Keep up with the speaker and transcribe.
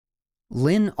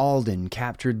Lynn Alden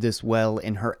captured this well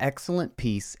in her excellent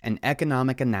piece, An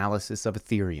Economic Analysis of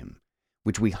Ethereum,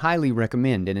 which we highly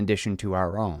recommend in addition to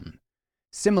our own.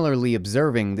 Similarly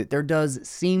observing that there does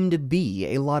seem to be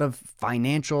a lot of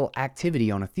financial activity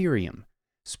on Ethereum.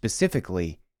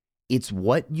 Specifically, it's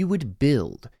what you would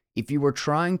build if you were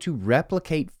trying to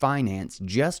replicate finance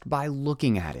just by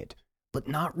looking at it, but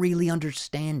not really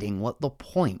understanding what the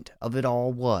point of it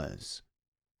all was.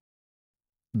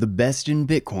 The best in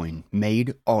Bitcoin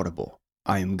made audible.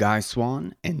 I am Guy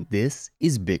Swan, and this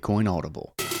is Bitcoin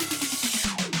Audible.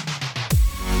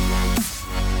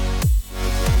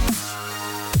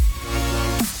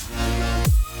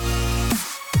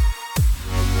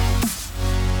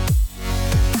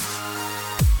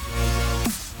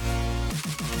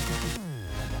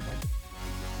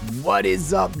 What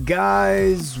is up,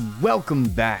 guys? Welcome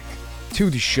back to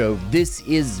the show. This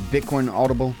is Bitcoin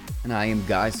Audible, and I am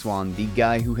Guy Swan, the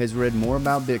guy who has read more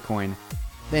about Bitcoin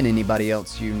than anybody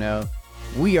else you know.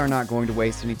 We are not going to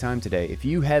waste any time today. If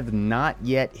you have not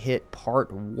yet hit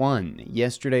part 1,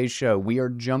 yesterday's show, we are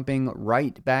jumping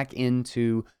right back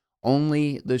into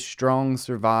Only the Strong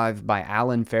Survive by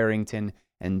Alan Farrington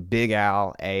and Big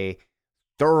Al, a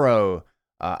thorough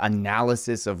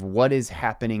analysis of what is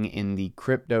happening in the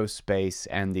crypto space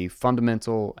and the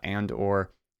fundamental and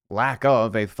or lack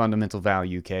of a fundamental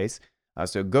value case.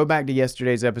 So go back to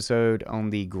yesterday's episode on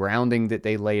the grounding that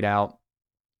they laid out.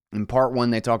 In part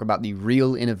 1, they talk about the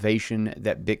real innovation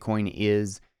that Bitcoin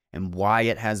is and why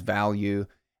it has value.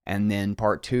 And then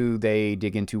part 2, they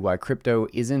dig into why crypto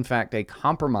is in fact a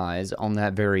compromise on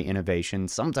that very innovation,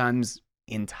 sometimes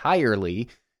entirely,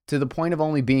 to the point of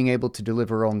only being able to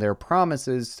deliver on their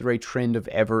promises through a trend of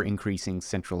ever-increasing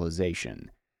centralization.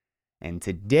 And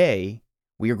today,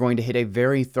 we are going to hit a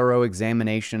very thorough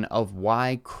examination of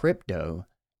why crypto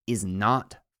is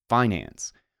not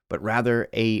finance, but rather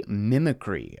a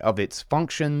mimicry of its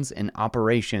functions and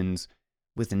operations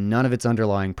with none of its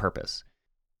underlying purpose.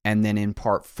 And then in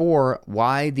part 4,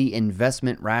 why the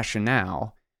investment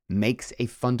rationale makes a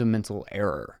fundamental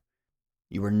error.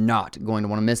 You are not going to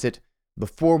want to miss it.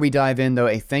 Before we dive in, though,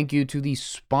 a thank you to the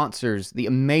sponsors, the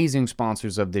amazing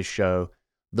sponsors of this show,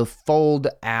 the Fold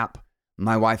app.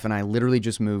 My wife and I literally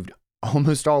just moved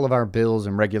almost all of our bills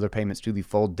and regular payments to the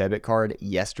Fold debit card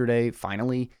yesterday,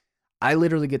 finally. I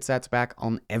literally get sats back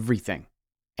on everything.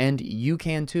 And you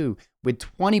can too, with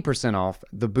 20% off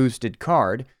the boosted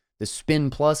card, the Spin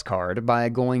Plus card, by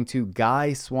going to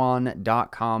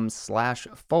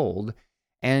guyswan.com/fold,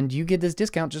 and you get this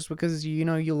discount just because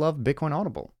you love Bitcoin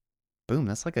Audible. Boom,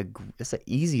 that's the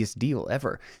easiest deal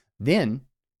ever. Then,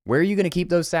 where are you going to keep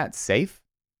those sats safe?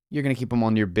 You're going to keep them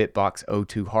on your Bitbox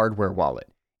O2 hardware wallet.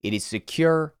 It is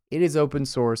secure, it is open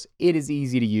source, it is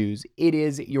easy to use, it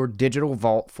is your digital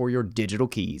vault for your digital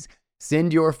keys.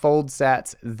 Send your Fold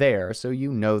sats there so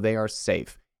you know they are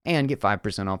safe. And get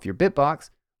 5% off your Bitbox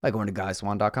by going to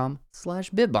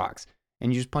guyswan.com/Bitbox.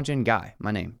 And you just punch in Guy,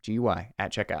 my name, G-U-Y,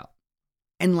 at checkout.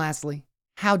 And lastly,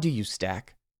 how do you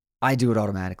stack? I do it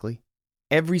automatically.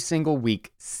 Every single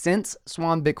week since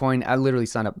Swan Bitcoin, I literally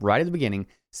signed up right at the beginning.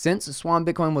 Since Swan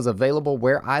Bitcoin was available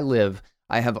where I live,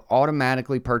 I have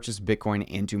automatically purchased Bitcoin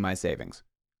into my savings.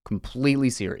 Completely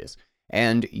serious.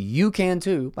 And you can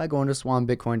too by going to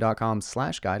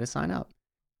swanbitcoin.com/guy to sign up.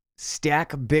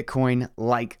 Stack Bitcoin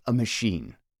like a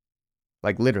machine.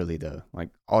 Like literally though, like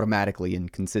automatically and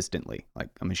consistently. Like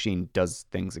a machine does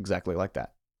things exactly like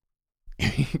that.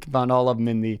 You can find all of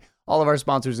them all of our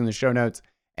sponsors in the show notes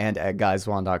and at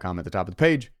guyswan.com at the top of the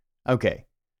page. Okay,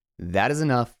 that is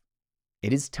enough.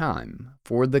 It is time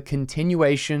for the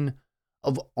continuation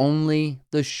of Only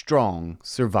the Strong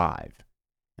Survive.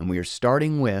 And we are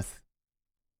starting with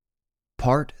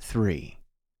part 3.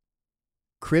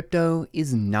 Crypto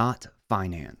is not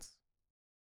finance.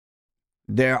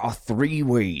 There are 3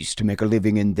 ways to make a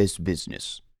living in this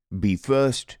business. Be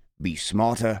first, be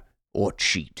smarter, or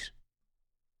cheat.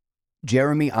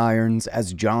 Jeremy Irons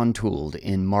as John Tooled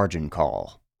in Margin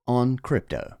Call on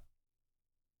Crypto.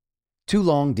 Too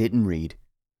long didn't read.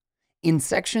 In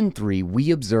section 3, we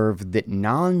observe that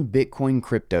non-Bitcoin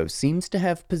crypto seems to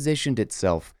have positioned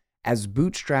itself as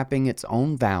bootstrapping its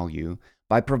own value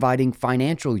by providing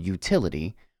financial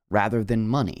utility rather than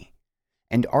money,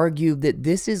 and argue that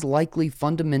this is likely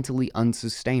fundamentally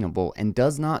unsustainable and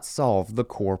does not solve the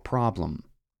core problem.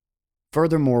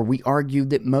 Furthermore, we argue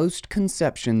that most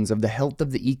conceptions of the health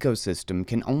of the ecosystem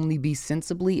can only be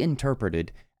sensibly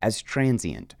interpreted as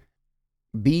transient,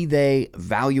 be they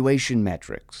valuation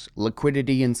metrics,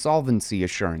 liquidity and solvency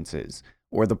assurances,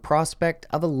 or the prospect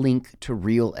of a link to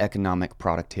real economic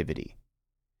productivity.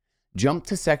 Jump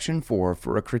to Section 4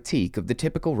 for a critique of the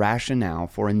typical rationale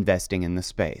for investing in the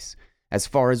space, as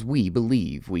far as we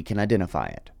believe we can identify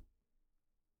it.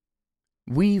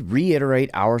 We reiterate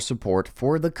our support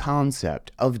for the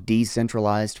concept of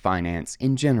decentralized finance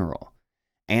in general,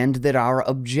 and that our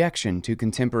objection to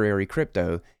contemporary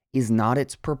crypto is not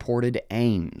its purported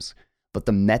aims, but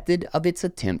the method of its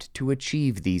attempt to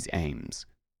achieve these aims.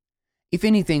 If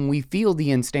anything, we feel the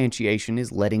instantiation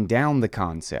is letting down the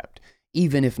concept,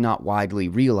 even if not widely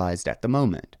realized at the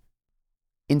moment.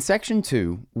 In Section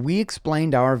 2, we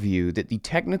explained our view that the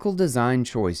technical design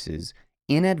choices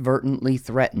inadvertently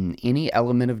threaten any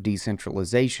element of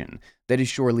decentralization that is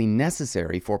surely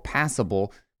necessary for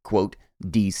passable, quote,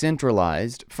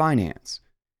 decentralized finance.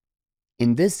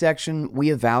 In this section,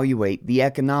 we evaluate the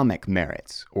economic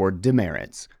merits, or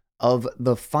demerits, of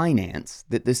the finance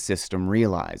that the system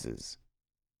realizes.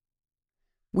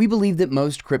 We believe that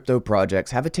most crypto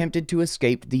projects have attempted to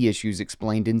escape the issues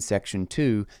explained in Section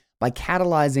 2 by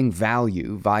catalyzing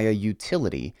value via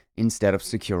utility instead of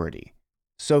security,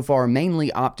 so far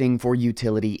mainly opting for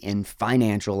utility in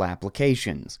financial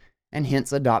applications, and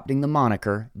hence adopting the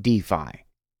moniker DeFi.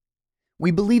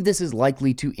 We believe this is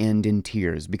likely to end in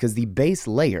tears because the base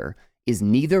layer is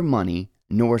neither money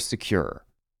nor secure.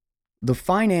 The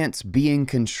finance being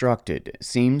constructed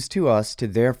seems to us to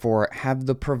therefore have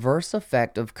the perverse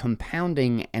effect of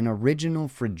compounding an original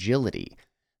fragility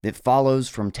that follows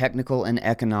from technical and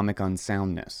economic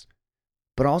unsoundness,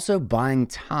 but also buying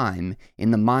time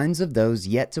in the minds of those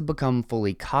yet to become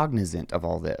fully cognizant of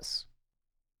all this.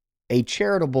 A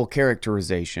charitable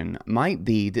characterization might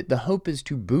be that the hope is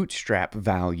to bootstrap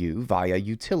value via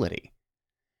utility.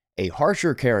 A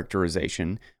harsher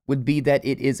characterization would be that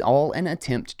it is all an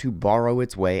attempt to borrow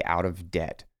its way out of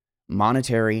debt,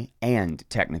 monetary and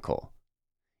technical.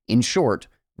 In short,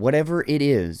 whatever it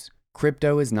is,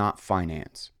 crypto is not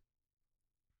finance.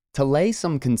 To lay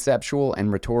some conceptual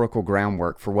and rhetorical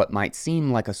groundwork for what might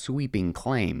seem like a sweeping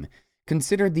claim,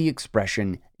 consider the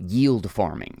expression yield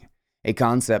farming, a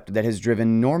concept that has driven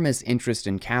enormous interest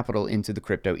and capital into the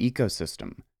crypto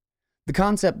ecosystem. The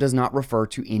concept does not refer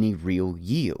to any real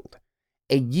yield.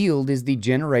 A yield is the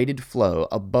generated flow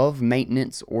above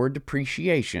maintenance or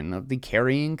depreciation of the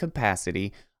carrying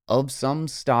capacity of some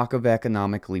stock of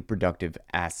economically productive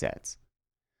assets.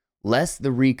 Less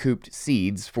the recouped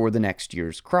seeds for the next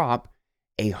year's crop,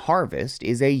 a harvest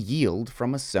is a yield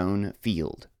from a sown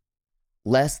field.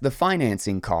 Less the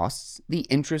financing costs, the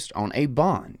interest on a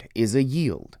bond is a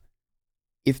yield.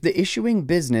 If the issuing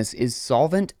business is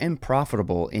solvent and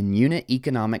profitable in unit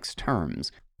economics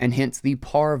terms, and hence the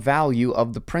par value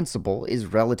of the principal is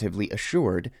relatively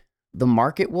assured, the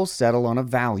market will settle on a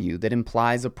value that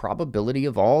implies a probability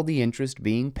of all the interest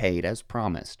being paid as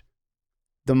promised.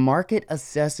 The market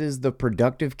assesses the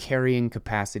productive carrying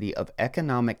capacity of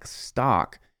economic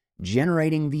stock,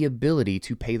 generating the ability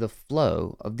to pay the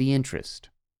flow of the interest.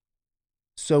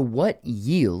 So what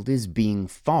yield is being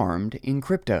farmed in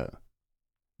crypto?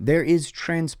 There is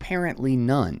transparently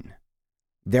none.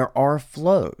 There are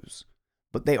flows,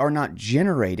 but they are not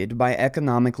generated by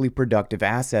economically productive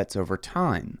assets over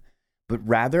time, but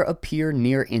rather appear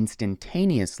near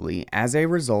instantaneously as a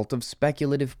result of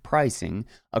speculative pricing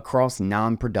across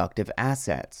non-productive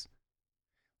assets.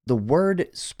 The word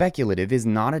speculative is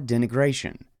not a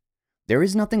denigration. There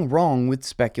is nothing wrong with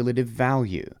speculative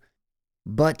value,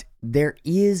 but there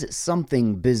is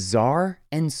something bizarre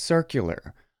and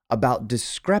circular about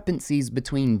discrepancies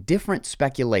between different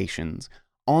speculations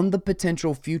on the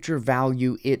potential future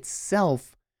value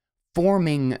itself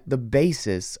forming the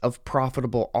basis of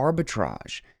profitable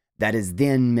arbitrage that is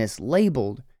then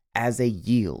mislabeled as a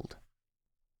yield.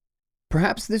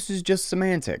 Perhaps this is just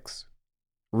semantics.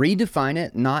 Redefine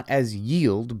it not as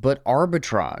yield but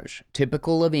arbitrage,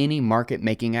 typical of any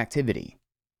market-making activity.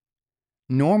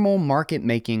 Normal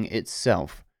market-making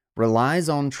itself relies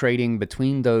on trading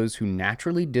between those who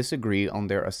naturally disagree on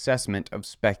their assessment of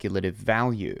speculative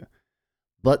value.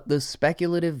 But the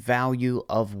speculative value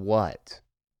of what?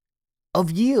 Of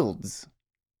yields.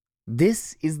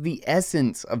 This is the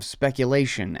essence of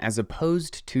speculation as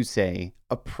opposed to, say,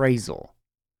 appraisal.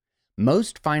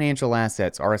 Most financial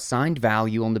assets are assigned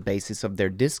value on the basis of their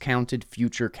discounted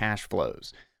future cash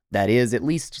flows. That is, at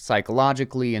least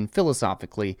psychologically and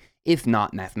philosophically, if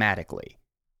not mathematically.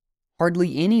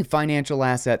 Hardly any financial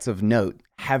assets of note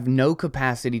have no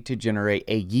capacity to generate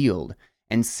a yield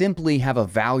and simply have a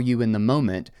value in the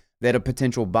moment that a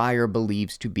potential buyer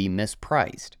believes to be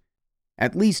mispriced.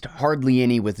 At least hardly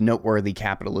any with noteworthy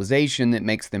capitalization that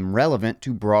makes them relevant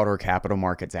to broader capital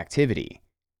markets activity.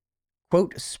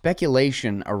 Quote,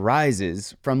 speculation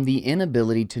arises from the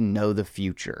inability to know the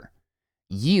future.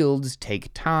 yields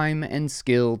take time and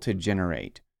skill to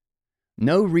generate.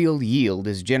 No real yield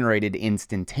is generated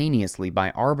instantaneously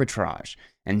by arbitrage,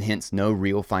 and hence no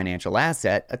real financial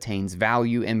asset attains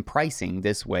value in pricing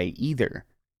this way either.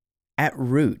 At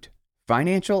root,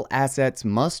 financial assets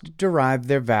must derive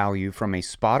their value from a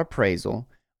spot appraisal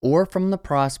or from the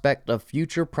prospect of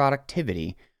future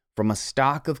productivity from a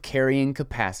stock of carrying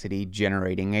capacity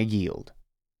generating a yield.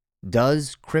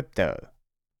 Does crypto?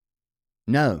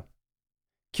 No.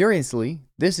 Curiously,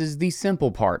 this is the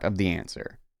simple part of the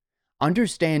answer.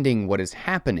 Understanding what is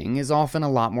happening is often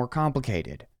a lot more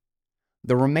complicated.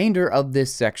 The remainder of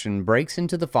this section breaks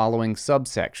into the following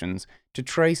subsections to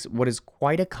trace what is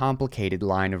quite a complicated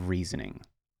line of reasoning.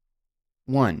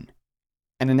 1.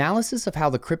 An analysis of how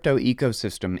the crypto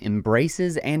ecosystem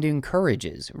embraces and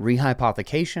encourages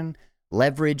rehypothecation,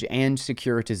 leverage, and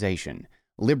securitization,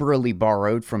 liberally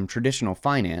borrowed from traditional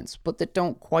finance, but that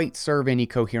don't quite serve any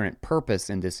coherent purpose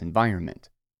in this environment.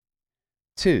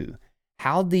 2.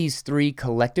 How these three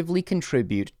collectively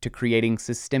contribute to creating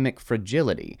systemic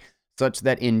fragility, such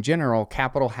that in general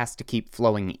capital has to keep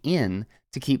flowing in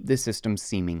to keep the system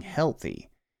seeming healthy.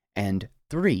 And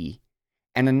 3.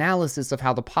 An analysis of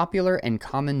how the popular and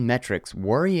common metrics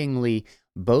worryingly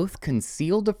both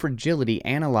conceal the fragility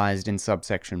analyzed in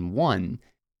subsection 1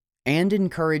 and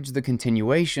encourage the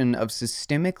continuation of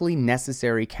systemically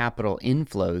necessary capital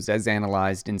inflows as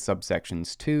analyzed in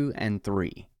subsections 2 and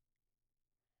 3.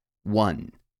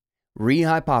 1.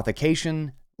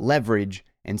 Rehypothecation, leverage,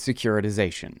 and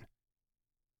securitization.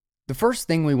 The first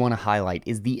thing we want to highlight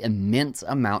is the immense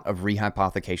amount of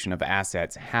rehypothecation of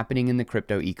assets happening in the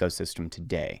crypto ecosystem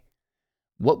today.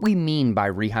 What we mean by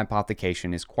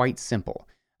rehypothecation is quite simple,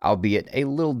 albeit a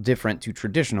little different to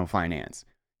traditional finance,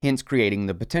 hence creating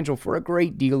the potential for a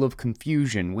great deal of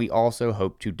confusion we also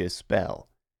hope to dispel.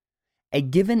 A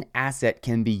given asset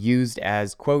can be used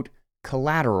as, quote,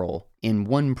 collateral in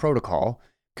one protocol,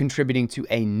 contributing to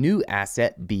a new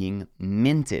asset being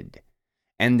minted,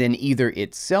 and then either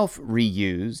itself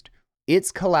reused,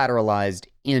 its collateralized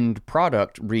end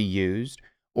product reused,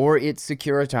 or its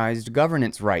securitized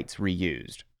governance rights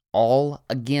reused, all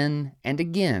again and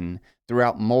again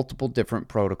throughout multiple different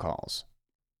protocols.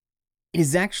 It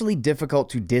is actually difficult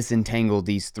to disentangle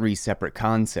these three separate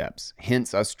concepts,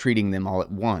 hence us treating them all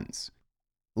at once.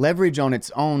 Leverage on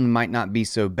its own might not be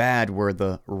so bad were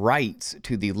the rights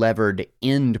to the levered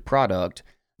end product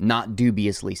not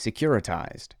dubiously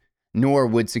securitized, nor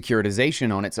would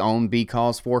securitization on its own be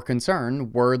cause for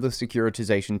concern were the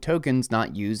securitization tokens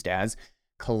not used as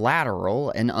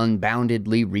collateral and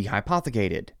unboundedly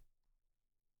rehypothecated.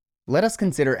 Let us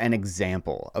consider an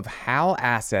example of how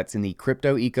assets in the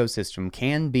crypto ecosystem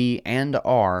can be and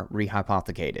are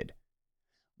rehypothecated.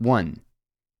 1.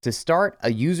 To start,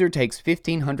 a user takes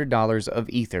 $1,500 of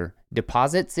Ether,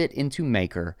 deposits it into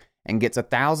Maker, and gets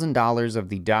 $1,000 of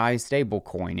the DAI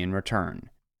stablecoin in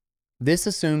return. This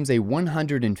assumes a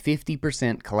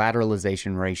 150%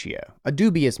 collateralization ratio, a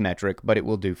dubious metric, but it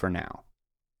will do for now.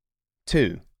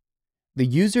 2. The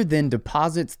user then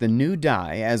deposits the new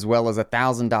DAI as well as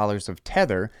 $1,000 of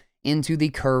Tether into the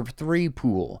Curve 3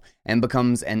 pool and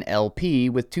becomes an LP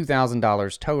with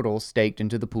 $2,000 total staked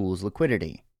into the pool's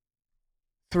liquidity.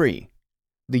 3.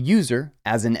 The user,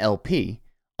 as an LP,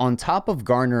 on top of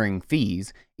garnering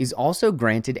fees, is also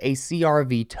granted a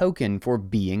CRV token for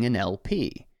being an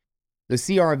LP. The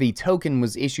CRV token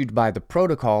was issued by the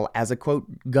protocol as a,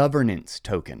 quote, governance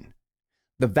token.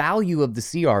 The value of the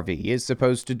CRV is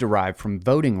supposed to derive from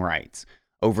voting rights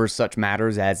over such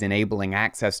matters as enabling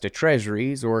access to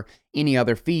treasuries or any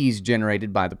other fees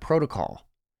generated by the protocol.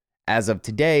 As of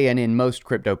today, and in most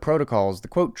crypto protocols, the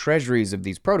quote treasuries of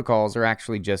these protocols are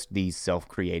actually just these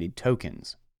self-created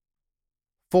tokens.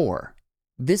 4.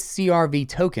 This CRV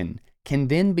token can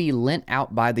then be lent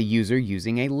out by the user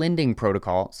using a lending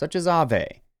protocol such as Aave.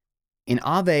 In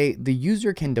Aave, the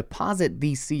user can deposit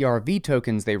these CRV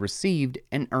tokens they received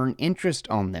and earn interest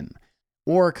on them,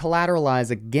 or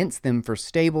collateralize against them for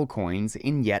stablecoins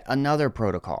in yet another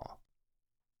protocol.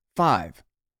 5.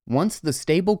 Once the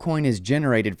stablecoin is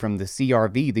generated from the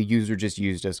CRV the user just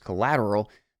used as collateral,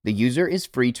 the user is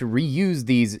free to reuse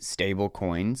these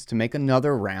stablecoins to make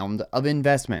another round of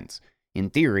investments, in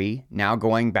theory, now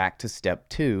going back to step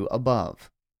 2 above.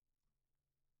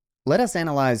 Let us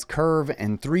analyze Curve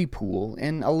and 3 Pool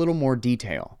in a little more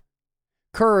detail.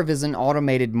 Curve is an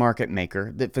automated market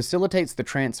maker that facilitates the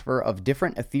transfer of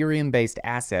different Ethereum-based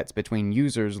assets between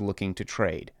users looking to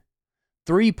trade.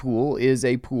 3 Pool is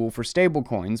a pool for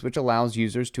stablecoins which allows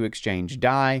users to exchange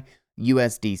DAI,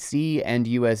 USDC, and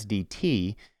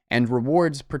USDT, and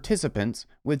rewards participants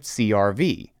with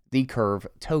CRV, the Curve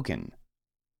token.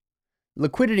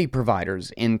 Liquidity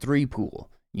providers in 3-pool,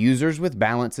 users with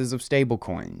balances of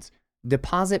stablecoins,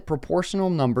 deposit proportional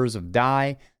numbers of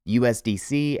DAI,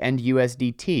 USDC, and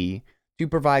USDT to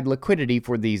provide liquidity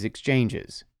for these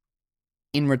exchanges.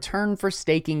 In return for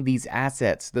staking these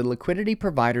assets, the liquidity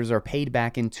providers are paid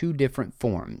back in 2 different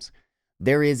forms.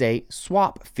 There is a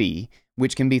swap fee,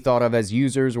 which can be thought of as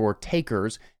users or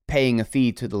takers paying a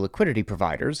fee to the liquidity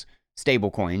providers,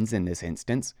 stablecoins in this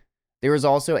instance. There is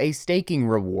also a staking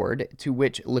reward to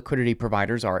which liquidity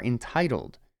providers are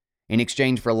entitled. In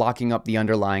exchange for locking up the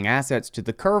underlying assets to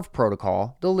the Curve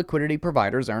protocol, the liquidity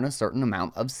providers earn a certain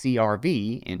amount of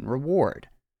CRV in reward.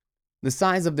 The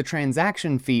size of the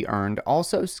transaction fee earned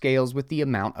also scales with the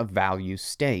amount of value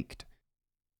staked.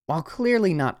 While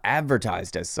clearly not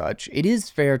advertised as such, it is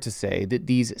fair to say that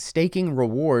these staking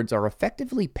rewards are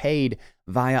effectively paid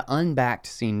via unbacked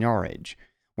seigniorage,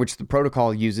 which the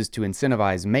protocol uses to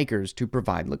incentivize makers to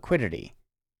provide liquidity.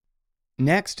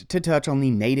 Next, to touch on the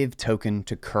native token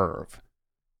to Curve.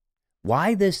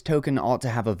 Why this token ought to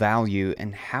have a value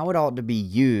and how it ought to be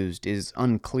used is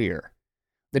unclear.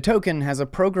 The token has a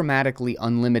programmatically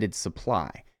unlimited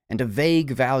supply and a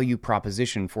vague value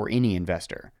proposition for any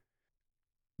investor.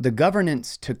 The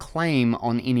governance to claim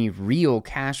on any real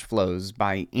cash flows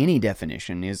by any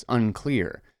definition is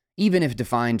unclear, even if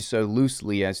defined so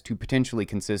loosely as to potentially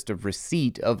consist of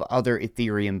receipt of other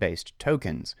Ethereum-based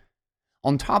tokens.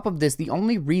 On top of this, the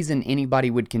only reason anybody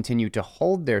would continue to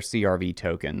hold their CRV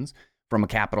tokens, from a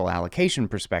capital allocation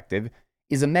perspective,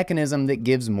 is a mechanism that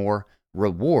gives more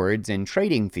rewards and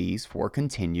trading fees for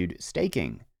continued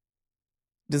staking.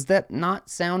 Does that not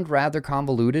sound rather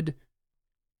convoluted?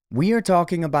 We are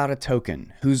talking about a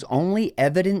token whose only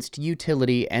evidenced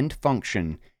utility and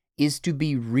function is to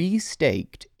be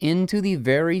restaked into the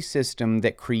very system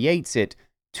that creates it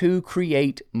to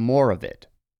create more of it.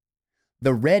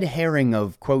 The red herring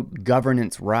of, quote,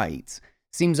 governance rights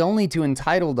seems only to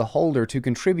entitle the holder to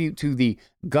contribute to the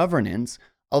governance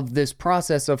of this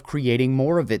process of creating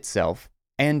more of itself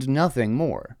and nothing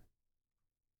more.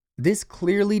 This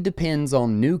clearly depends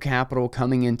on new capital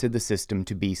coming into the system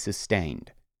to be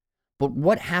sustained. But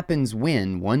what happens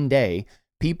when, one day,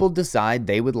 people decide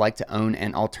they would like to own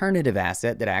an alternative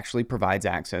asset that actually provides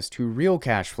access to real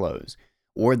cash flows,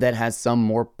 or that has some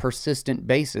more persistent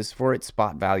basis for its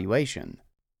spot valuation?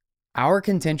 Our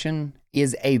contention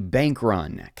is a bank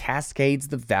run cascades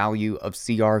the value of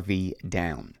CRV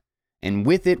down, and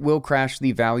with it will crash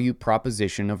the value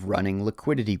proposition of running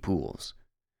liquidity pools.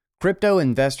 Crypto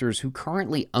investors who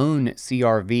currently own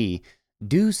CRV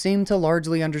do seem to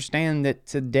largely understand that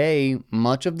today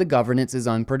much of the governance is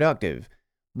unproductive,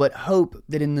 but hope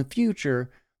that in the future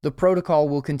the protocol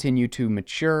will continue to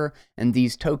mature and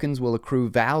these tokens will accrue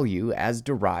value as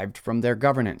derived from their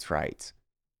governance rights.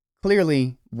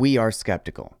 Clearly, we are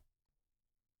skeptical.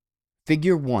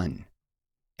 Figure 1.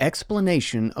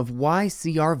 Explanation of why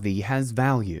CRV has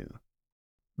value.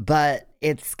 But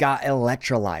it's got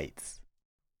electrolytes.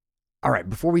 Alright,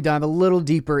 before we dive a little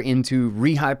deeper into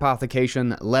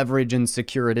rehypothecation, leverage, and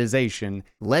securitization,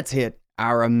 let's hit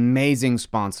our amazing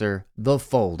sponsor, the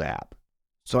Fold app.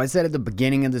 So I said at the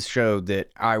beginning of this show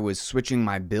that I was switching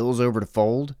my bills over to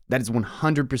Fold. That is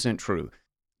 100% true.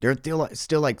 There are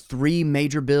still like 3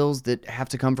 major bills that have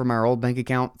to come from our old bank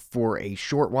account for a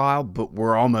short while, but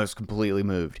we're almost completely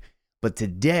moved. But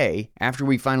today, after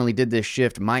we finally did this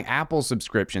shift, my Apple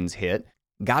subscriptions hit,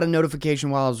 got a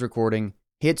notification while I was recording,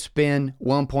 hit spin,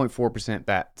 1.4%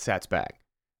 sats back.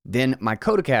 Then my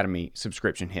Code Academy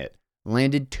subscription hit,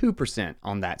 landed 2%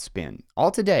 on that spin,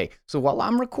 all today. So while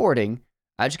I'm recording,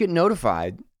 I just get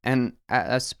notified and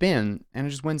I spin and I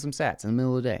just win some sats in the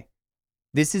middle of the day.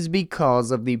 This is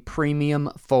because of the premium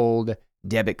Fold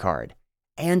debit card.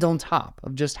 And on top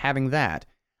of just having that,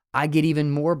 I get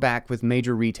even more back with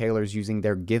major retailers using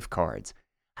their gift cards.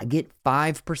 I get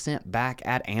 5% back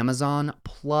at Amazon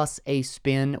plus a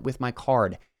spin with my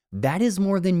card. That is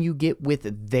more than you get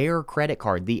with their credit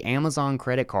card, the Amazon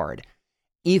credit card.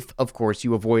 If, of course,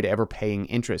 you avoid ever paying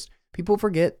interest. People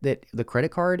forget that the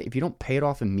credit card, if you don't pay it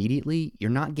off immediately, you're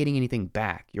not getting anything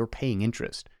back. You're paying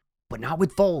interest. But not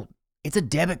with Fold. It's a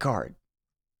debit card.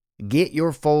 Get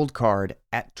your Fold card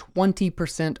at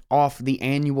 20% off the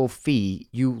annual fee,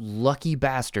 you lucky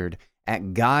bastard,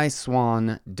 at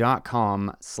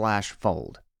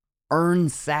guyswan.com/fold. Earn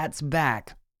sats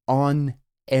back on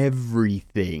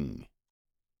everything.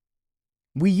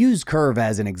 We use Curve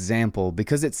as an example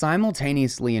because it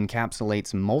simultaneously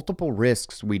encapsulates multiple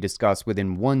risks we discuss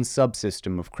within one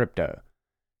subsystem of crypto.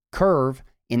 Curve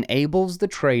enables the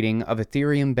trading of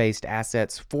Ethereum-based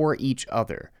assets for each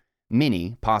other,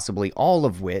 many, possibly all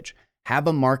of which, have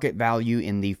a market value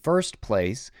in the first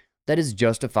place that is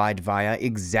justified via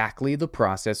exactly the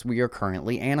process we are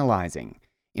currently analyzing,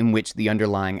 in which the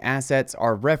underlying assets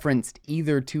are referenced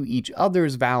either to each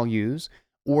other's values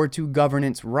or to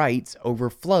governance rights over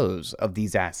flows of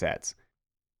these assets.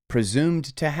 Presumed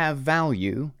to have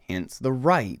value, hence the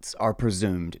rights are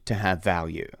presumed to have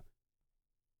value.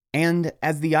 And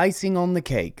as the icing on the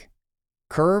cake,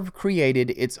 Curve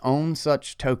created its own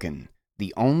such token,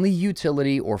 the only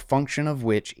utility or function of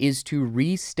which is to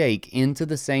restake into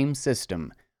the same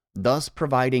system, thus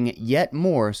providing yet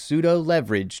more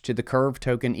pseudo-leverage to the Curve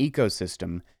token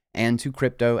ecosystem and to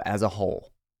crypto as a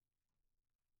whole.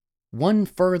 One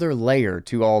further layer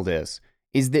to all this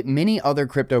is that many other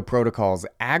crypto protocols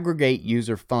aggregate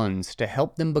user funds to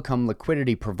help them become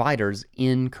liquidity providers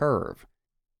in Curve.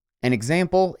 An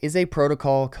example is a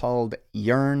protocol called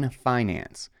Yearn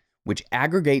Finance, which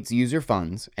aggregates user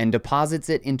funds and deposits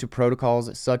it into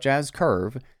protocols such as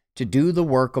Curve to do the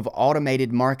work of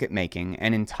automated market making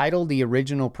and entitle the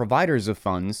original providers of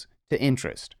funds to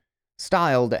interest,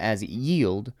 styled as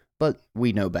yield, but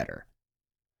we know better.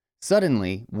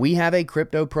 Suddenly, we have a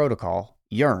crypto protocol,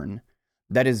 Yearn,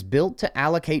 that is built to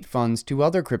allocate funds to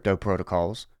other crypto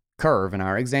protocols, Curve in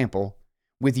our example,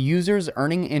 with users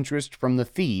earning interest from the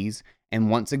fees and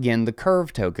once again the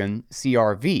Curve token,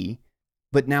 CRV,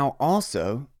 but now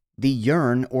also the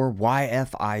Yearn or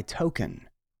YFI token.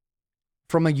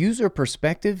 From a user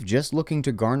perspective just looking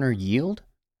to garner yield,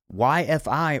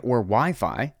 YFI or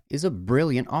Wi-Fi is a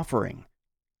brilliant offering.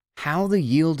 How the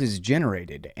yield is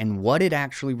generated and what it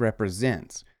actually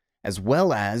represents, as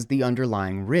well as the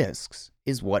underlying risks,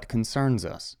 is what concerns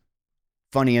us.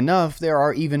 Funny enough, there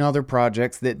are even other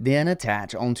projects that then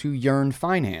attach onto Yearn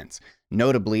Finance,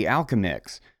 notably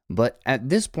Alchemix, but at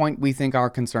this point we think our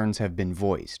concerns have been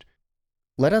voiced.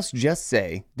 Let us just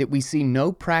say that we see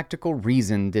no practical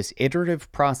reason this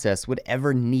iterative process would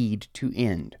ever need to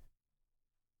end.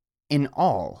 In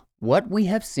all, what we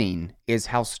have seen is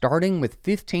how starting with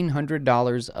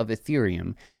 $1,500 of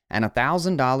Ethereum and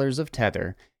 $1,000 of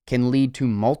Tether can lead to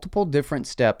multiple different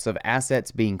steps of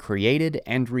assets being created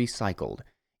and recycled,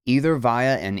 either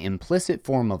via an implicit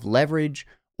form of leverage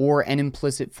or an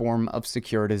implicit form of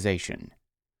securitization.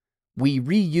 We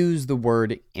reuse the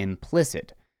word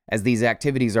implicit, as these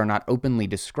activities are not openly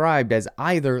described as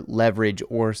either leverage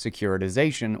or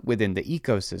securitization within the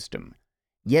ecosystem,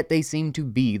 yet they seem to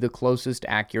be the closest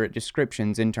accurate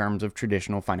descriptions in terms of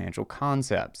traditional financial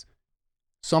concepts.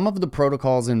 Some of the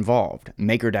protocols involved,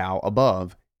 MakerDAO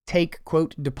above, take,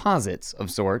 quote, deposits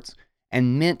of sorts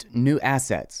and mint new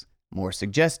assets, more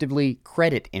suggestively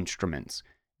credit instruments,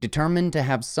 determined to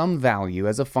have some value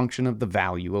as a function of the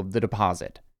value of the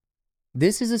deposit.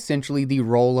 This is essentially the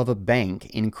role of a bank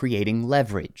in creating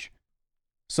leverage.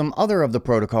 Some other of the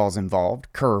protocols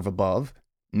involved, Curve above,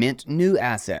 mint new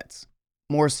assets,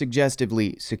 more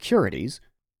suggestively securities,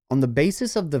 on the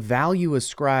basis of the value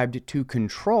ascribed to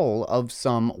control of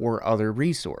some or other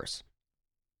resource.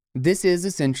 This is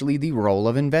essentially the role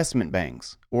of investment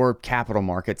banks, or capital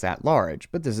markets at large,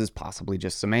 but this is possibly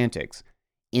just semantics,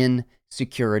 in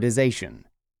securitization.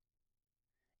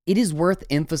 It is worth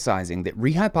emphasizing that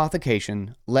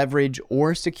rehypothecation, leverage,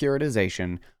 or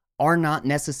securitization are not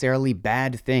necessarily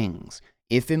bad things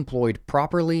if employed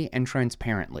properly and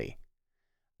transparently.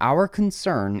 Our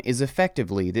concern is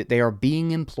effectively that they are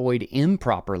being employed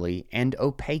improperly and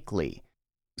opaquely,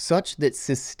 such that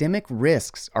systemic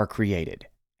risks are created,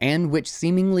 and which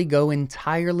seemingly go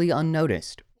entirely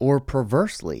unnoticed, or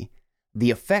perversely,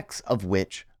 the effects of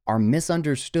which are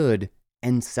misunderstood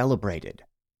and celebrated.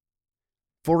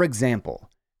 For example,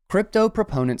 crypto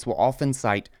proponents will often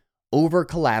cite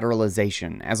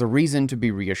over-collateralization as a reason to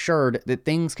be reassured that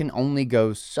things can only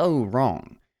go so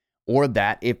wrong, or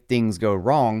that if things go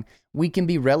wrong, we can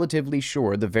be relatively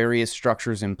sure the various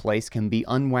structures in place can be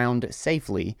unwound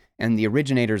safely and the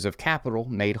originators of capital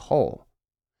made whole.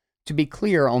 To be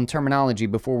clear on terminology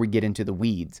before we get into the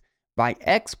weeds, by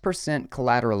X%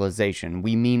 collateralization,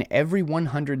 we mean every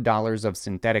 $100 of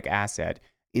synthetic asset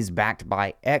is backed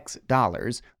by X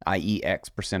dollars, i.e.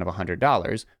 X% of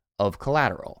 $100, of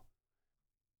collateral.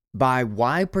 By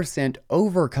Y%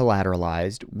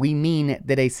 over-collateralized, we mean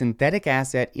that a synthetic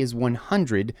asset is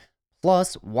 100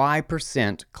 plus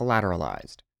Y%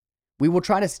 collateralized. We will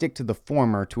try to stick to the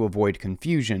former to avoid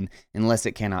confusion unless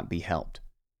it cannot be helped.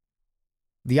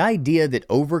 The idea that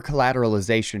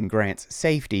over-collateralization grants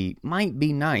safety might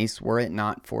be nice were it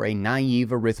not for a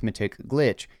naive arithmetic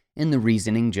glitch in the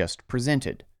reasoning just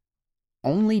presented.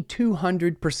 Only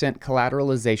 200%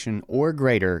 collateralization or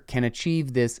greater can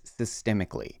achieve this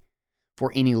systemically.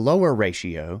 For any lower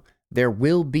ratio, there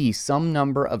will be some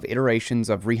number of iterations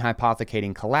of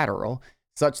rehypothecating collateral,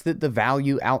 such that the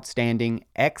value outstanding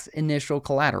X initial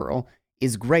collateral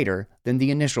is greater than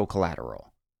the initial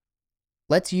collateral.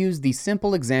 Let's use the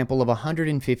simple example of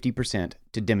 150%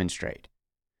 to demonstrate.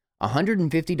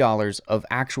 $150 of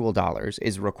actual dollars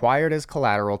is required as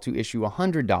collateral to issue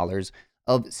 $100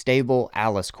 of stable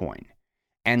Alice coin,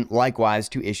 and likewise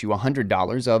to issue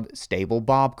 $100 of stable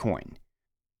Bob coin.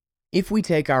 If we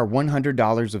take our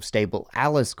 $100 of stable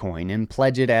Alice coin and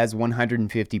pledge it as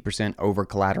 150% over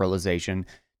collateralization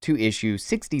to issue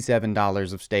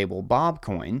 $67 of stable Bob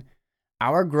coin,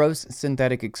 our gross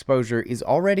synthetic exposure is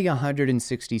already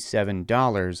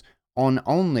 $167 on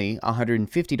only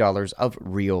 $150 of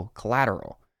real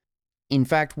collateral. In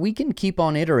fact, we can keep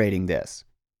on iterating this,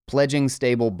 pledging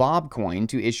stable Bob coin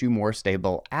to issue more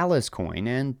stable Alice coin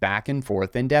and back and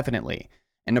forth indefinitely,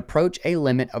 and approach a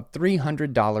limit of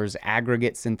 $300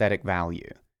 aggregate synthetic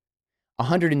value.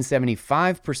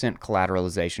 175%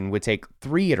 collateralization would take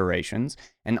 3 iterations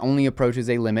and only approaches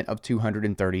a limit of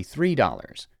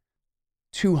 $233.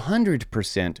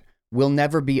 200% will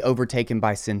never be overtaken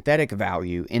by synthetic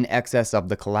value in excess of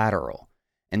the collateral,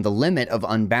 and the limit of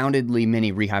unboundedly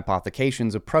many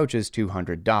rehypothecations approaches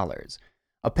 $200.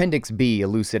 Appendix B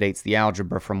elucidates the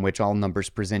algebra from which all numbers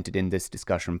presented in this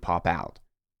discussion pop out.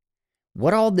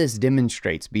 What all this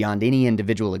demonstrates beyond any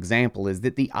individual example is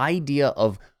that the idea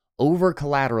of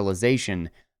over-collateralization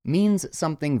means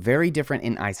something very different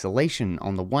in isolation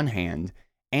on the one hand,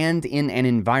 and in an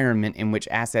environment in which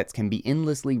assets can be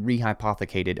endlessly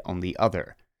rehypothecated on the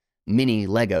other. Mini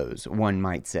Legos, one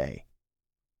might say.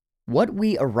 What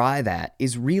we arrive at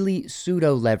is really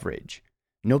pseudo-leverage.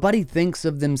 Nobody thinks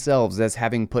of themselves as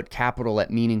having put capital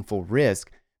at meaningful risk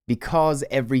because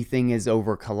everything is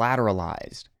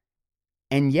over-collateralized.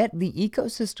 And yet the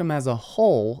ecosystem as a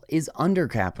whole is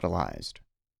undercapitalized.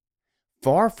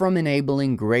 Far from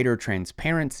enabling greater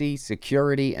transparency,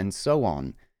 security, and so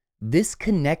on, this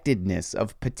connectedness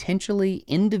of potentially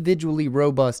individually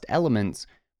robust elements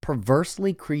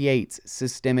perversely creates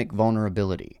systemic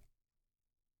vulnerability.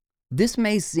 This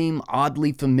may seem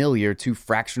oddly familiar to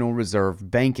fractional reserve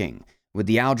banking, with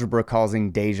the algebra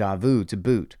causing déjà vu to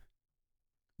boot.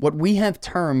 What we have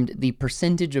termed the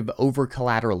percentage of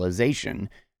over-collateralization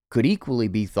could equally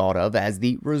be thought of as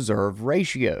the reserve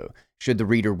ratio, should the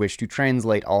reader wish to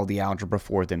translate all the algebra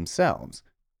for themselves.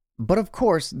 But of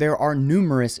course, there are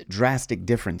numerous drastic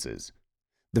differences.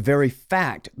 The very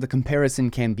fact the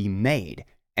comparison can be made,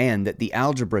 and that the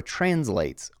algebra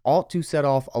translates, ought to set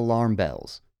off alarm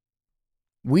bells.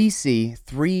 We see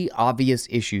 3 obvious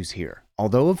issues here,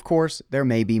 although of course there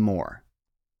may be more.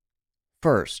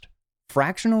 First,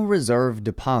 fractional reserve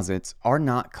deposits are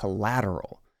not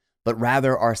collateral, but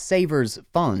rather are savers'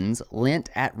 funds lent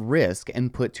at risk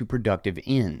and put to productive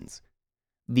ends.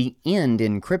 The end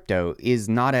in crypto is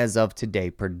not as of today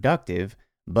productive,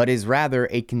 but is rather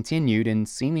a continued and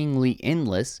seemingly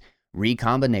endless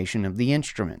recombination of the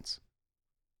instruments.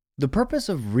 The purpose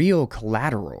of real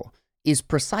collateral is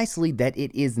precisely that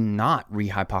it is not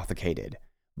rehypothecated,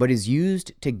 but is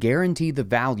used to guarantee the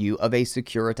value of a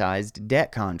securitized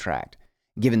debt contract,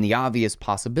 given the obvious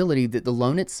possibility that the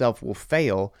loan itself will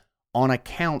fail on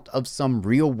account of some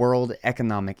real-world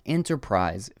economic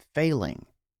enterprise failing.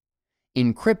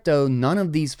 In crypto, none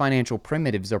of these financial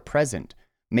primitives are present,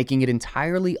 making it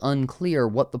entirely unclear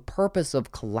what the purpose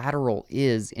of collateral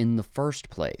is in the first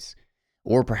place,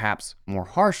 or perhaps more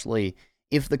harshly,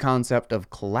 if the concept of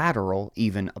collateral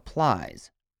even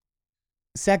applies.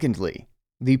 Secondly,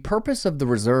 the purpose of the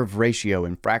reserve ratio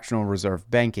in fractional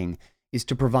reserve banking is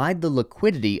to provide the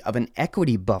liquidity of an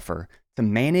equity buffer to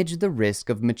manage the risk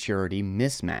of maturity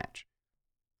mismatch.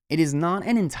 It is not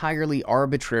an entirely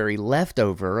arbitrary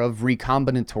leftover of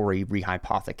recombinatory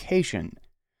rehypothecation.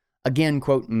 Again,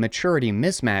 quote, maturity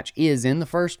mismatch is, in the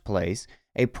first place,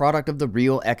 a product of the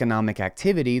real economic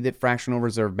activity that fractional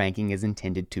reserve banking is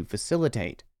intended to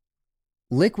facilitate.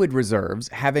 Liquid reserves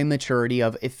have a maturity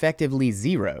of effectively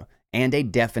 0 and a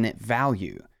definite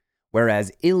value,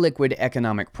 whereas illiquid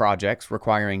economic projects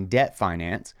requiring debt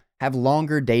finance have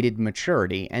longer dated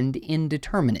maturity and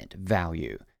indeterminate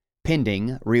value,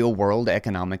 pending real-world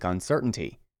economic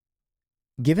uncertainty.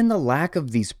 Given the lack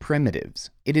of these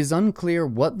primitives, it is unclear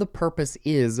what the purpose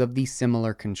is of the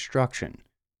similar construction.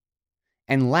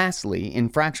 And lastly, in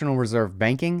fractional reserve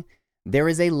banking, there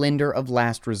is a lender of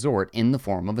last resort in the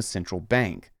form of a central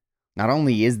bank. Not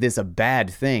only is this a bad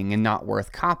thing and not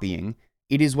worth copying,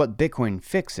 it is what Bitcoin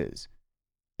fixes.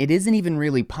 It isn't even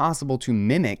really possible to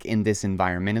mimic in this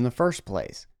environment in the first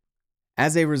place.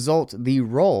 As a result, the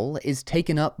role is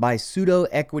taken up by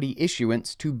pseudo-equity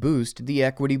issuance to boost the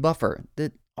equity buffer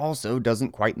that also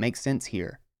doesn't quite make sense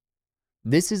here.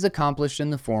 This is accomplished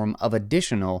in the form of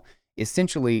additional,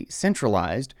 essentially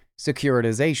centralized,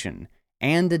 securitization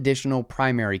and additional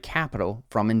primary capital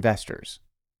from investors.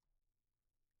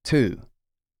 2.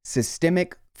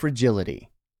 Systemic fragility.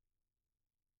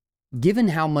 Given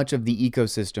how much of the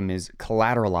ecosystem is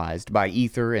collateralized by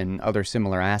Ether and other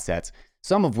similar assets,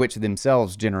 some of which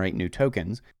themselves generate new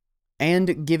tokens,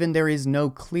 and given there is no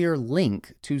clear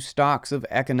link to stocks of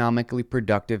economically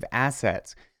productive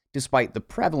assets, despite the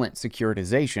prevalent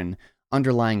securitization,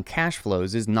 underlying cash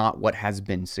flows is not what has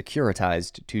been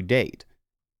securitized to date.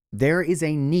 There is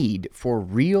a need for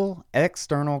real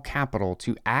external capital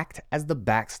to act as the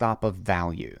backstop of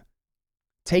value.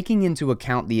 Taking into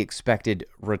account the expected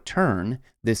return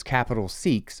this capital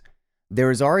seeks,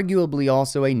 there is arguably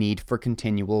also a need for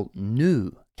continual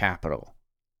new capital.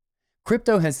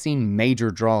 Crypto has seen major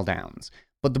drawdowns,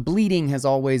 but the bleeding has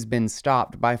always been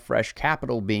stopped by fresh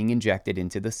capital being injected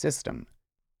into the system.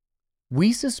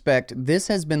 We suspect this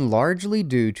has been largely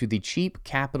due to the cheap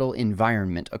capital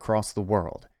environment across the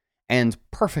world, and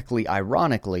perfectly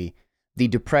ironically, the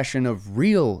depression of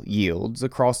real yields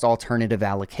across alternative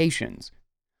allocations.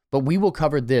 But we will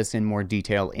cover this in more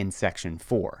detail in Section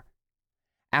 4.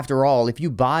 After all, if you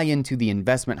buy into the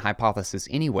investment hypothesis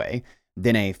anyway,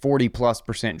 then a 40+%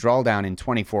 drawdown in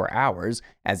 24 hours,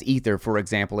 as Ether, for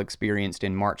example, experienced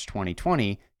in March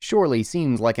 2020, surely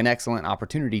seems like an excellent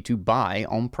opportunity to buy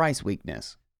on price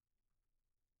weakness.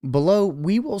 Below,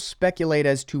 we will speculate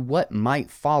as to what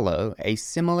might follow a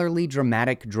similarly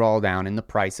dramatic drawdown in the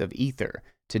price of Ether,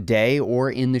 today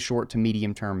or in the short to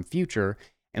medium term future,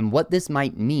 and what this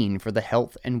might mean for the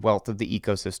health and wealth of the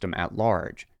ecosystem at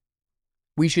large.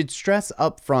 We should stress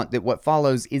up front that what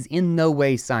follows is in no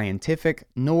way scientific,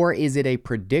 nor is it a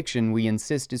prediction we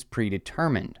insist is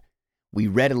predetermined. We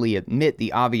readily admit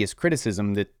the obvious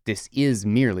criticism that this is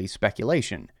merely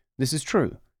speculation. This is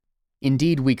true.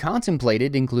 Indeed, we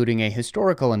contemplated including a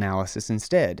historical analysis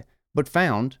instead, but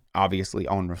found, obviously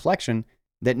on reflection,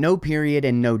 that no period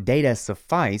and no data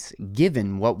suffice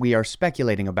given what we are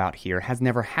speculating about here has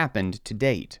never happened to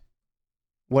date.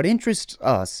 What interests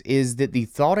us is that the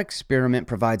thought experiment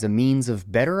provides a means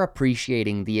of better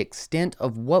appreciating the extent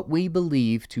of what we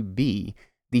believe to be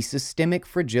the systemic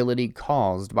fragility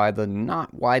caused by the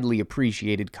not widely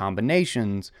appreciated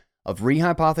combinations of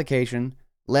rehypothecation,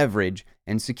 leverage,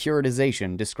 and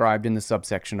securitization described in the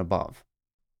subsection above.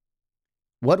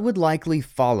 What would likely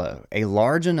follow a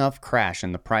large enough crash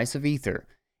in the price of Ether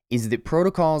is that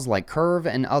protocols like Curve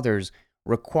and others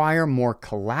require more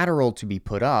collateral to be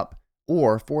put up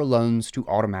or for loans to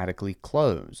automatically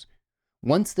close.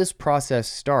 Once this process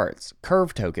starts,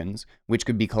 Curve tokens, which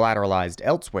could be collateralized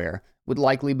elsewhere, would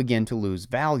likely begin to lose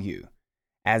value.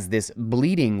 As this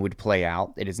bleeding would play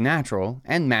out, it is natural,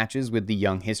 and matches with the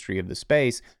young history of the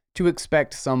space, to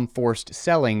expect some forced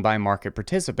selling by market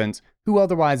participants who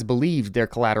otherwise believed their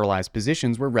collateralized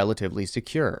positions were relatively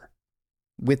secure.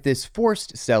 With this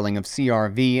forced selling of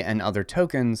CRV and other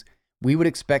tokens, we would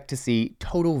expect to see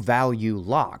total value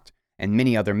locked, and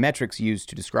many other metrics used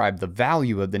to describe the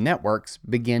value of the networks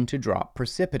begin to drop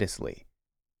precipitously.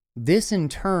 This in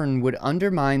turn would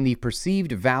undermine the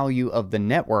perceived value of the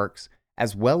networks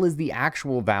as well as the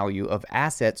actual value of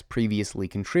assets previously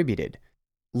contributed,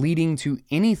 leading to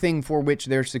anything for which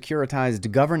their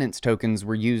securitized governance tokens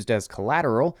were used as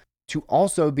collateral to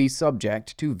also be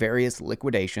subject to various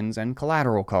liquidations and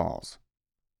collateral calls.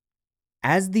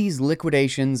 As these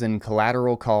liquidations and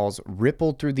collateral calls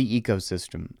rippled through the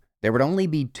ecosystem, there would only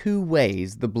be two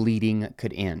ways the bleeding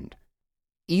could end.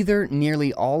 Either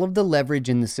nearly all of the leverage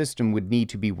in the system would need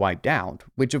to be wiped out,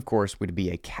 which of course would be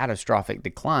a catastrophic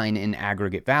decline in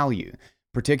aggregate value,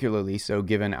 particularly so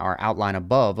given our outline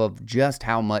above of just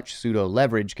how much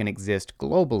pseudo-leverage can exist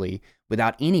globally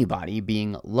without anybody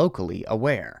being locally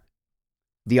aware.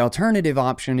 The alternative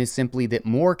option is simply that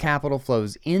more capital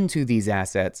flows into these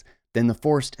assets than the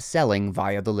forced selling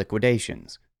via the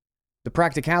liquidations. The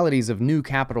practicalities of new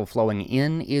capital flowing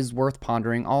in is worth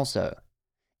pondering also.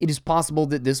 It is possible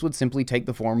that this would simply take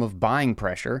the form of buying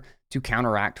pressure to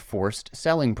counteract forced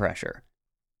selling pressure.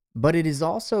 But it is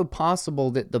also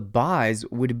possible that the buys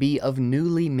would be of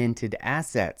newly minted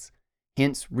assets,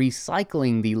 hence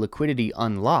recycling the liquidity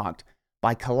unlocked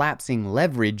by collapsing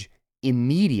leverage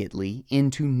immediately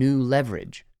into new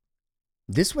leverage.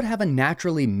 This would have a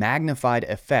naturally magnified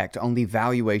effect on the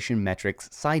valuation metrics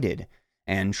cited,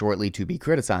 and shortly to be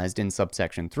criticized in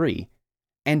subsection 3,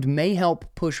 and may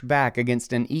help push back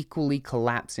against an equally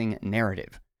collapsing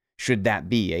narrative, should that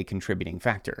be a contributing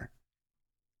factor.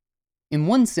 In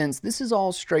one sense, this is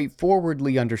all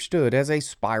straightforwardly understood as a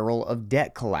spiral of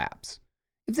debt collapse.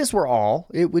 If this were all,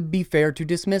 it would be fair to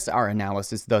dismiss our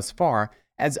analysis thus far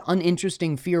as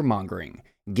uninteresting fear-mongering,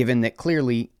 given that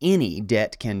clearly any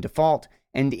debt can default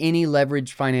and any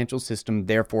leveraged financial system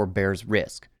therefore bears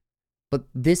risk. But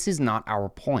this is not our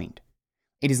point.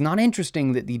 It is not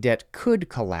interesting that the debt could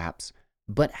collapse,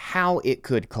 but how it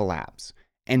could collapse,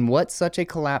 and what such a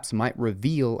collapse might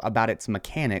reveal about its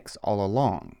mechanics all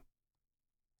along.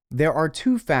 There are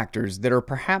two factors that are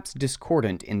perhaps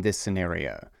discordant in this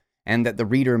scenario, and that the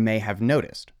reader may have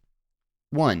noticed.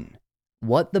 1.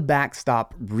 What the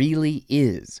backstop really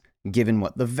is, given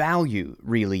what the value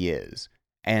really is.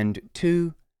 And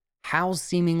 2. How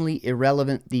seemingly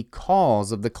irrelevant the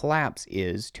cause of the collapse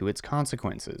is to its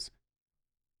consequences.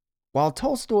 While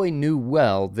Tolstoy knew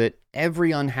well that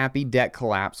every unhappy debt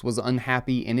collapse was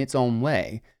unhappy in its own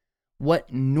way,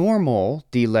 what normal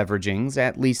deleveragings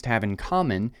at least have in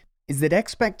common is that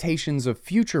expectations of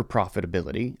future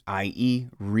profitability, i.e.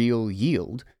 real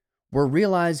yield, were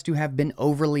realized to have been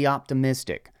overly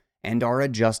optimistic and are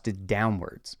adjusted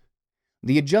downwards.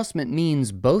 The adjustment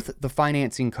means both the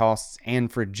financing costs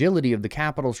and fragility of the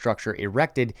capital structure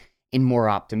erected in more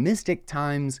optimistic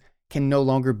times can no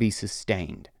longer be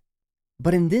sustained.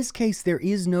 But in this case, there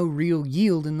is no real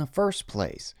yield in the first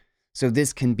place, so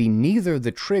this can be neither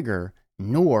the trigger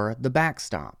nor the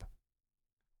backstop.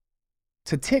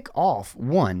 To tick off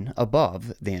one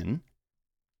above, then,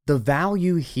 the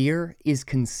value here is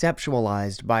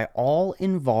conceptualized by all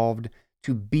involved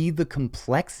to be the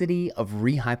complexity of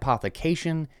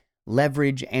rehypothecation,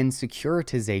 leverage, and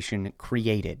securitization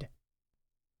created.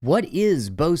 What is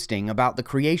boasting about the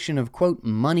creation of, quote,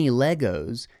 money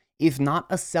Legos, if not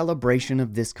a celebration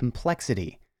of this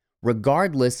complexity,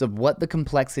 regardless of what the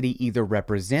complexity either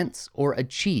represents or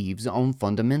achieves on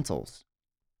fundamentals?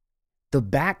 The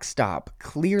backstop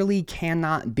clearly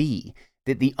cannot be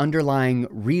that the underlying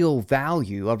real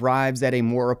value arrives at a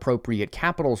more appropriate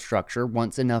capital structure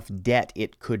once enough debt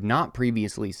it could not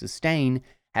previously sustain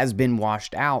has been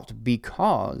washed out,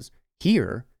 because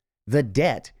here, the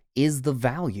debt is the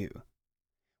value.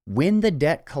 When the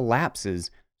debt collapses,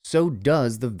 so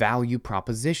does the value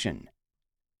proposition.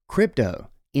 Crypto,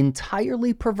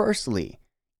 entirely perversely,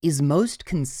 is most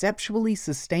conceptually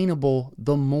sustainable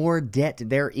the more debt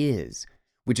there is,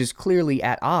 which is clearly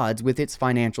at odds with its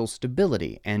financial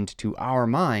stability and, to our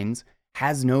minds,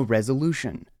 has no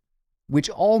resolution. Which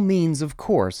all means, of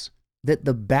course, that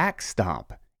the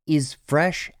backstop is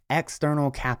fresh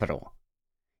external capital.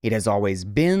 It has always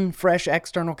been fresh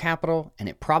external capital, and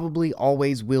it probably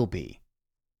always will be.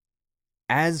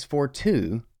 As for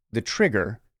 2, the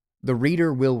trigger, the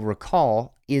reader will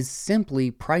recall, is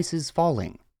simply prices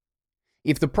falling.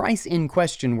 If the price in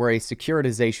question were a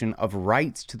securitization of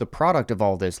rights to the product of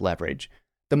all this leverage,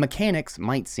 the mechanics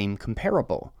might seem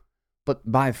comparable.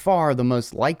 But by far the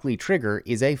most likely trigger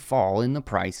is a fall in the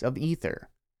price of Ether.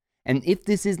 And if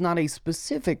this is not a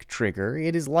specific trigger,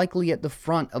 it is likely at the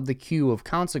front of the queue of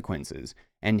consequences,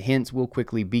 and hence will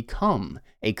quickly become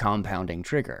a compounding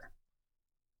trigger.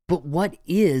 But what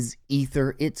is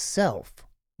Ether itself?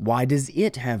 Why does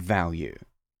it have value?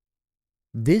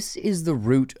 This is the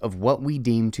root of what we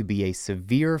deem to be a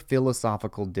severe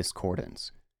philosophical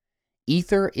discordance.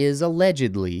 Ether is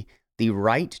allegedly the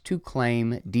right to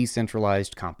claim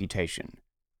decentralized computation.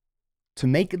 To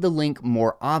make the link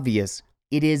more obvious,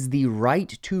 it is the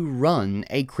right to run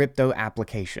a crypto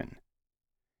application.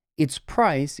 Its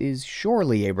price is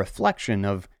surely a reflection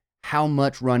of how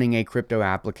much running a crypto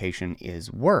application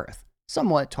is worth,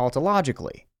 somewhat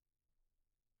tautologically.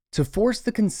 To force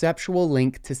the conceptual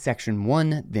link to Section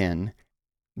 1, then,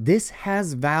 this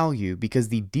has value because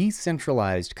the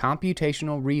decentralized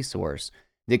computational resource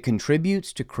that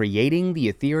contributes to creating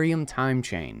the Ethereum time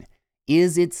chain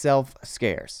is itself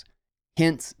scarce.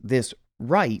 Hence, this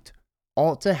right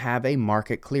ought to have a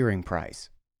market clearing price.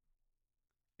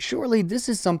 Surely this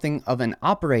is something of an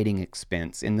operating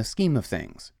expense in the scheme of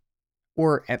things.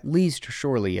 Or at least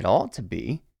surely it ought to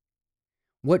be.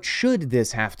 What should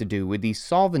this have to do with the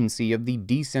solvency of the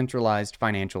decentralized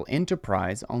financial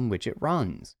enterprise on which it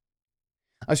runs?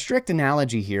 A strict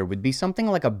analogy here would be something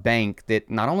like a bank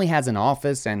that not only has an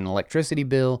office and an electricity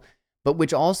bill, but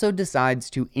which also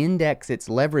decides to index its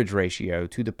leverage ratio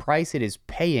to the price it is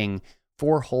paying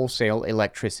for wholesale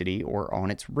electricity or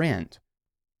on its rent.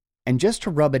 And just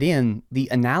to rub it in, the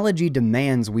analogy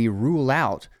demands we rule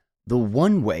out the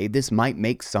one way this might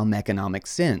make some economic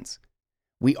sense.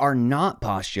 We are not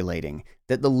postulating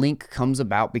that the link comes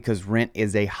about because rent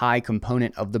is a high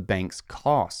component of the bank's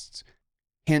costs.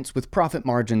 Hence, with profit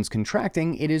margins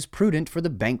contracting, it is prudent for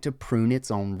the bank to prune its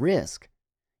own risk.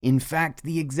 In fact,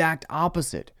 the exact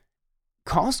opposite.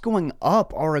 Costs going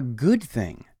up are a good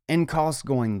thing, and costs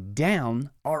going down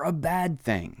are a bad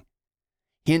thing.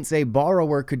 Hence, a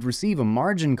borrower could receive a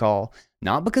margin call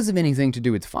not because of anything to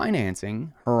do with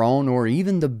financing, her own or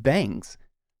even the bank's,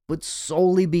 but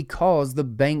solely because the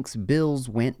bank's bills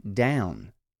went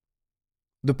down.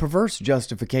 The perverse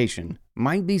justification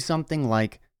might be something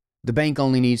like, the bank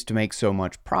only needs to make so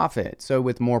much profit, so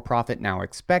with more profit now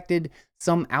expected,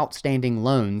 some outstanding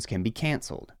loans can be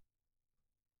canceled.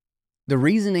 The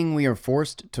reasoning we are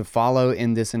forced to follow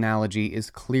in this analogy is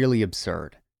clearly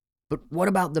absurd. But what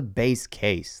about the base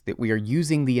case that we are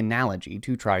using the analogy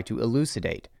to try to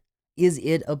elucidate? Is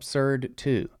it absurd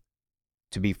too?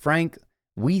 To be frank,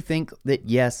 we think that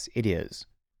yes, it is.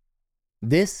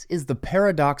 This is the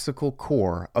paradoxical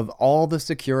core of all the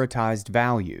securitized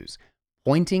values,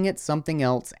 pointing at something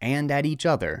else and at each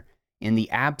other in the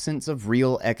absence of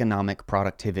real economic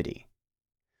productivity.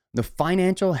 The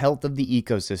financial health of the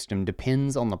ecosystem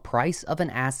depends on the price of an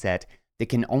asset that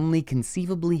can only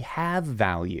conceivably have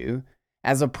value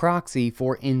as a proxy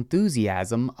for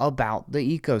enthusiasm about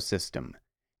the ecosystem,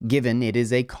 given it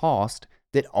is a cost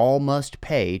that all must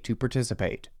pay to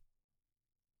participate.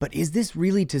 But is this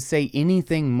really to say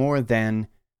anything more than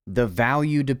the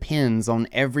value depends on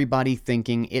everybody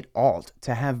thinking it ought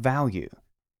to have value?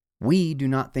 We do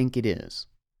not think it is.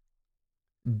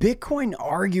 Bitcoin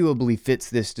arguably fits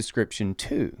this description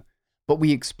too, but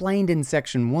we explained in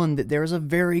section 1 that there is a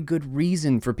very good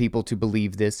reason for people to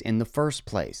believe this in the first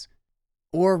place.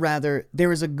 Or rather,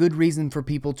 there is a good reason for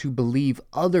people to believe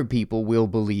other people will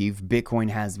believe Bitcoin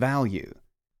has value.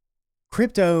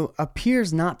 Crypto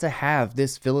appears not to have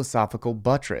this philosophical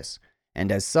buttress,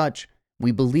 and as such,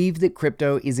 we believe that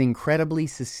crypto is incredibly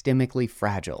systemically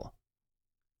fragile.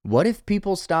 What if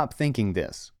people stop thinking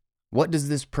this? What does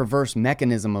this perverse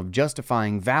mechanism of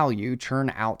justifying value churn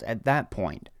out at that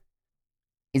point?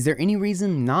 Is there any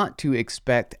reason not to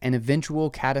expect an eventual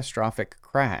catastrophic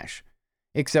crash,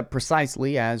 except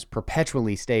precisely as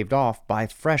perpetually staved off by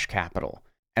fresh capital,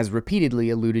 as repeatedly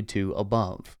alluded to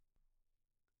above?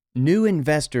 New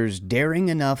investors daring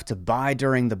enough to buy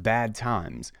during the bad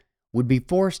times would be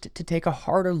forced to take a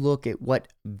harder look at what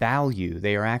value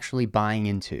they are actually buying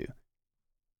into.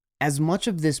 As much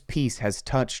of this piece has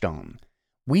touched on,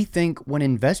 we think when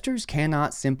investors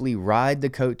cannot simply ride the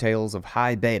coattails of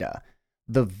high beta,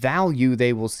 the value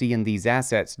they will see in these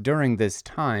assets during this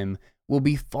time will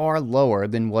be far lower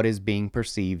than what is being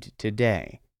perceived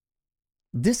today.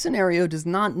 This scenario does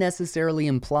not necessarily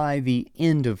imply the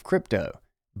end of crypto,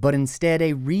 but instead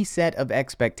a reset of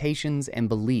expectations and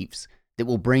beliefs that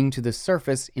will bring to the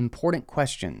surface important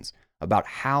questions about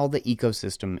how the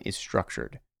ecosystem is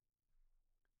structured.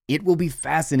 It will be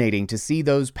fascinating to see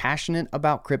those passionate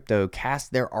about crypto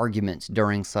cast their arguments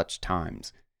during such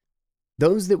times.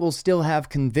 Those that will still have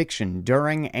conviction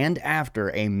during and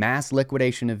after a mass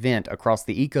liquidation event across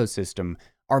the ecosystem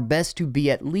are best to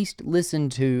be at least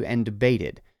listened to and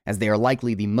debated, as they are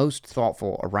likely the most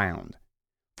thoughtful around.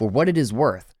 For what it is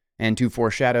worth, and to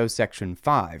foreshadow Section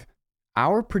 5,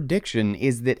 our prediction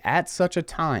is that at such a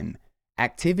time,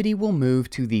 activity will move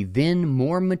to the then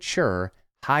more mature,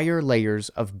 higher layers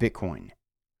of Bitcoin.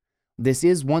 This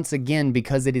is once again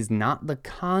because it is not the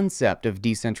concept of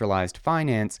decentralized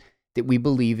finance that we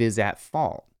believe is at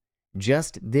fault,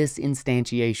 just this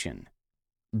instantiation.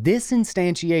 This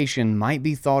instantiation might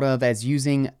be thought of as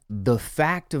using the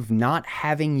fact of not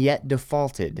having yet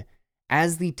defaulted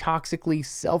as the toxically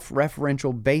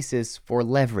self-referential basis for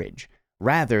leverage,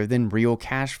 rather than real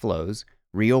cash flows,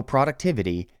 real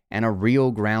productivity, and a real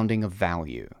grounding of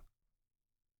value.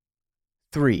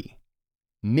 3.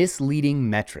 Misleading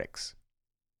metrics.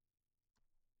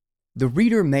 The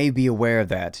reader may be aware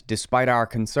that, despite our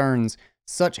concerns,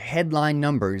 such headline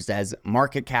numbers as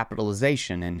market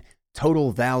capitalization and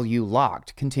total value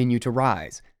locked continue to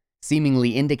rise,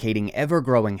 seemingly indicating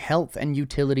ever-growing health and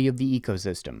utility of the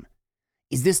ecosystem.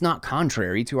 Is this not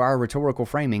contrary to our rhetorical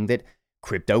framing that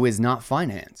crypto is not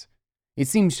finance? It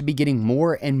seems to be getting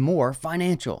more and more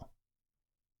financial.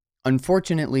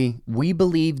 Unfortunately, we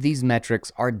believe these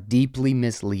metrics are deeply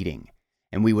misleading,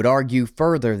 and we would argue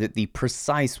further that the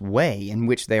precise way in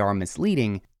which they are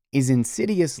misleading is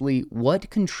insidiously what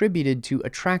contributed to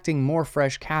attracting more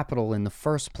fresh capital in the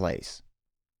first place.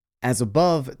 As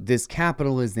above, this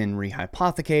capital is then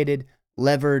rehypothecated,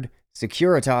 levered,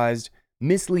 securitized,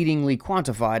 misleadingly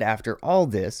quantified after all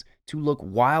this to look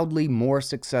wildly more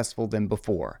successful than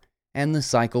before, and the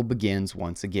cycle begins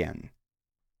once again.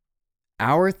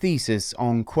 Our thesis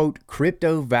on, quote,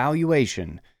 crypto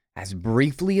valuation, as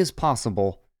briefly as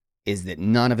possible, is that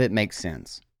none of it makes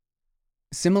sense.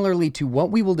 Similarly to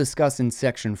what we will discuss in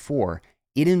Section 4,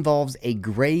 it involves a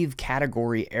grave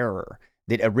category error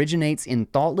that originates in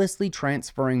thoughtlessly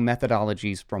transferring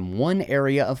methodologies from one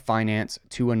area of finance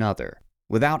to another,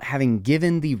 without having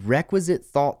given the requisite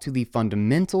thought to the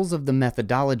fundamentals of the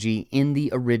methodology in the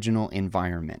original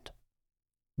environment.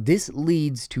 This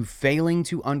leads to failing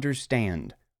to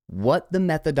understand what the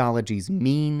methodologies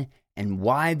mean and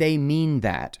why they mean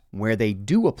that where they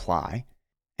do apply,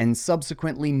 and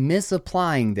subsequently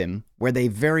misapplying them where they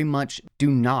very much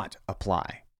do not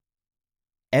apply.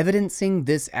 Evidencing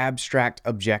this abstract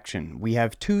objection, we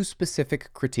have two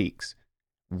specific critiques.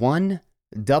 One,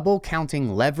 double counting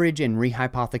leverage and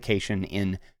rehypothecation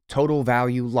in total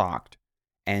value locked,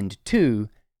 and two,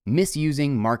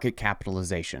 misusing market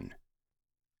capitalization.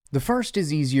 The first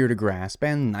is easier to grasp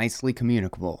and nicely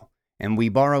communicable, and we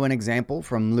borrow an example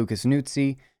from Lucas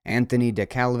Nuzzi, Anthony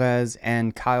DeCalvez,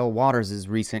 and Kyle Waters'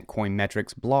 recent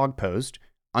Coinmetrics blog post,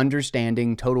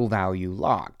 Understanding Total Value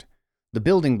Locked, the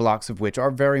building blocks of which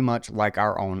are very much like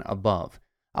our own above,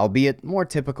 albeit more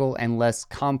typical and less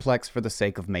complex for the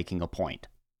sake of making a point.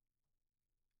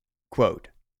 Quote,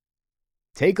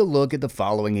 take a look at the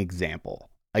following example.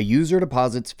 A user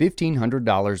deposits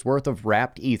 $1,500 worth of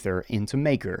wrapped Ether into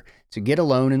Maker to get a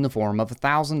loan in the form of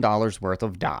 $1,000 worth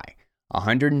of DAI,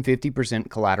 150%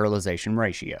 collateralization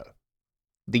ratio.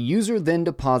 The user then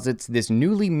deposits this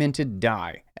newly minted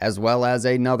DAI, as well as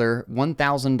another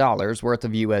 $1,000 worth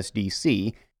of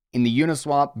USDC, in the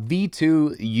Uniswap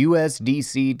V2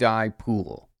 USDC DAI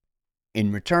pool.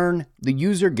 In return, the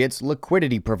user gets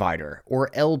liquidity provider, or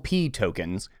LP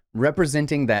tokens,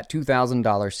 representing that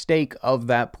 $2,000 stake of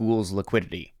that pool's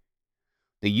liquidity.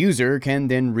 The user can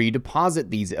then redeposit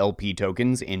these LP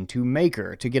tokens into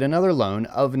Maker to get another loan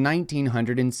of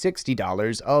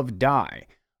 $1,960 of DAI,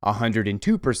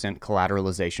 102%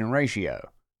 collateralization ratio.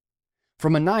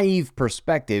 From a naive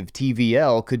perspective,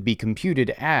 TVL could be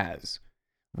computed as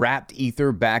wrapped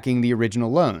Ether backing the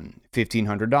original loan,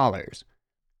 $1,500.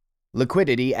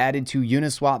 Liquidity added to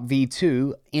Uniswap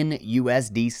V2 in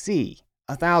USDC,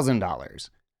 $1,000.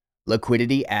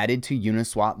 Liquidity added to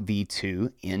Uniswap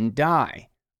V2 in DAI,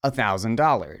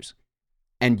 $1,000.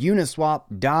 And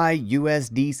Uniswap DAI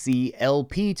USDC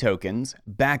LP tokens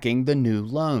backing the new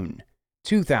loan,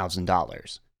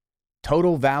 $2,000.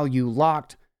 Total value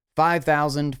locked,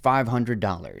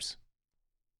 $5,500.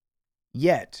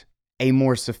 Yet, a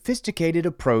more sophisticated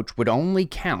approach would only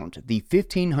count the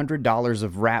 $1,500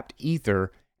 of wrapped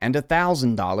Ether and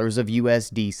 $1,000 of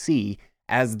USDC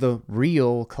as the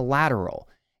real collateral,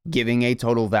 giving a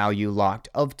total value locked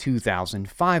of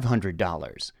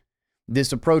 $2,500.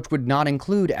 This approach would not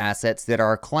include assets that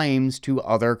are claims to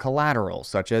other collateral,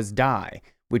 such as DAI,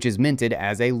 which is minted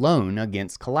as a loan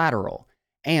against collateral,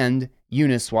 and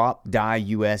Uniswap DAI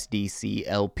USDC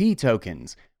LP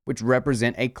tokens, which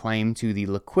represent a claim to the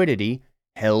liquidity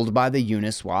held by the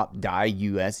Uniswap DAI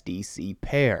USDC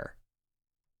pair.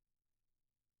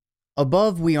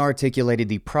 Above, we articulated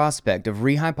the prospect of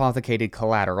rehypothecated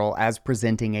collateral as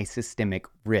presenting a systemic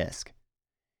risk.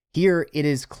 Here, it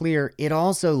is clear it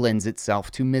also lends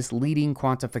itself to misleading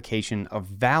quantification of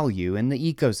value in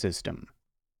the ecosystem.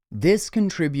 This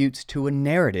contributes to a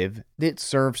narrative that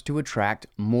serves to attract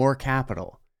more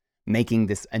capital, making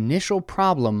this initial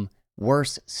problem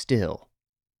worse still.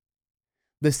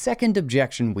 The second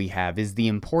objection we have is the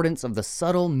importance of the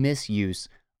subtle misuse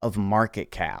of market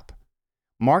cap.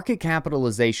 Market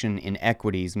capitalization in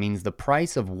equities means the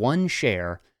price of one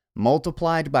share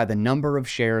multiplied by the number of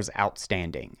shares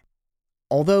outstanding.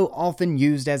 Although often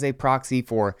used as a proxy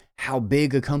for how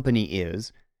big a company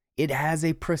is, it has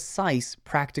a precise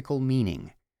practical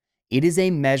meaning. It is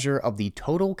a measure of the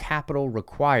total capital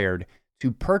required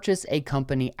to purchase a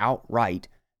company outright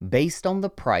based on the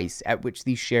price at which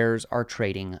the shares are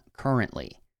trading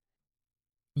currently.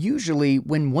 Usually,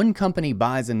 when one company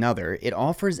buys another, it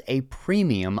offers a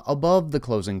premium above the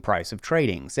closing price of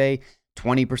trading, say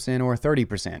 20% or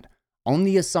 30%, on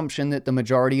the assumption that the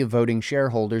majority of voting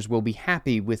shareholders will be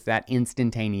happy with that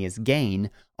instantaneous gain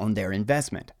on their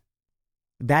investment.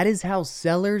 That is how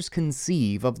sellers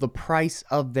conceive of the price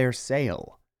of their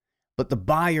sale. But the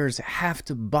buyers have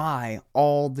to buy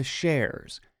all the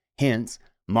shares. Hence,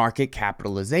 market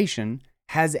capitalization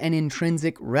has an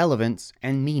intrinsic relevance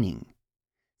and meaning.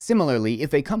 Similarly,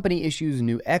 if a company issues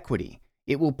new equity,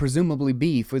 it will presumably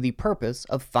be for the purpose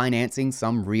of financing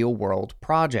some real-world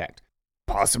project,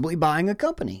 possibly buying a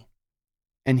company.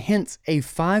 And hence, a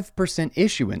 5%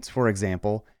 issuance, for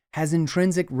example, has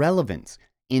intrinsic relevance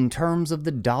in terms of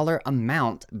the dollar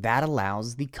amount that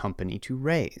allows the company to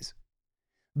raise.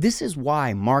 This is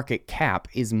why market cap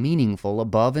is meaningful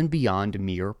above and beyond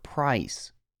mere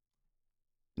price.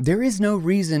 There is no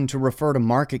reason to refer to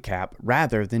market cap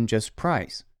rather than just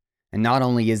price. And not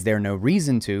only is there no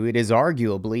reason to, it is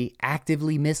arguably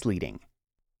actively misleading.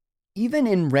 Even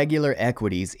in regular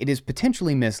equities, it is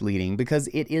potentially misleading because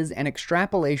it is an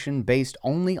extrapolation based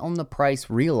only on the price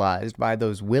realized by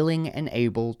those willing and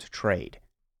able to trade.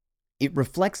 It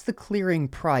reflects the clearing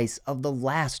price of the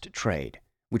last trade,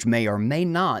 which may or may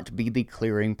not be the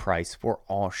clearing price for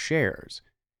all shares.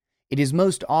 It is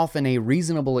most often a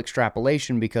reasonable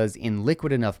extrapolation because in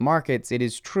liquid enough markets, it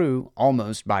is true,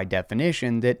 almost by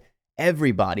definition, that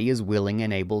everybody is willing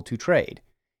and able to trade.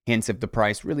 Hence, if the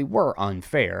price really were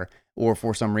unfair, or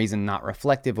for some reason not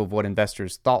reflective of what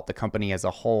investors thought the company as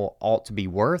a whole ought to be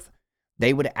worth,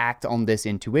 they would act on this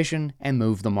intuition and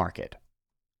move the market.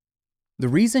 The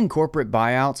reason corporate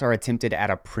buyouts are attempted at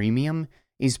a premium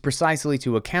is precisely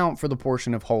to account for the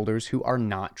portion of holders who are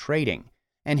not trading,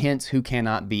 and hence who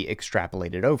cannot be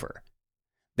extrapolated over.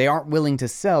 They aren't willing to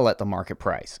sell at the market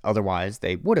price, otherwise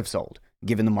they would have sold,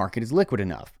 given the market is liquid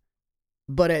enough.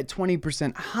 But at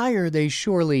 20% higher, they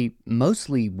surely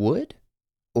mostly would?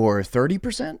 Or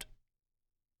 30%?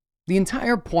 The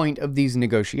entire point of these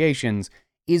negotiations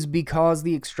is because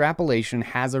the extrapolation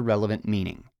has a relevant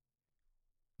meaning.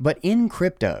 But in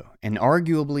crypto, and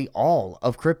arguably all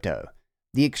of crypto,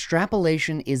 the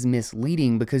extrapolation is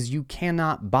misleading because you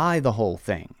cannot buy the whole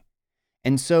thing.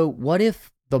 And so what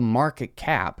if the market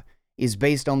cap is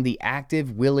based on the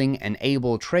active, willing, and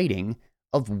able trading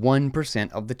of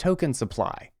 1% of the token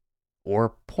supply,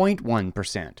 or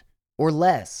 0.1%, or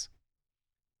less?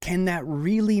 Can that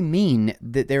really mean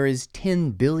that there is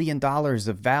 $10 billion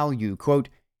of value, quote,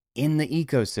 in the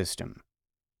ecosystem?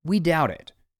 We doubt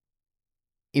it.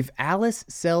 If Alice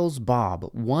sells Bob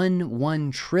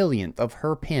 1/1 trillionth of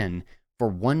her pen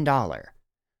for $1,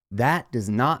 that does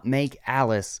not make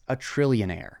Alice a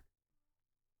trillionaire.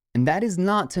 And that is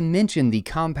not to mention the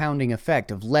compounding effect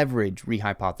of leverage,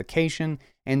 rehypothecation,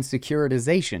 and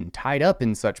securitization tied up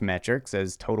in such metrics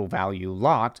as total value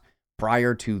locked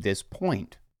prior to this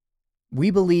point. We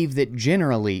believe that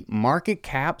generally, market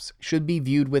caps should be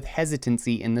viewed with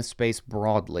hesitancy in the space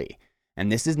broadly, and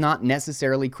this is not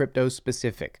necessarily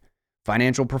crypto-specific.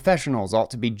 Financial professionals ought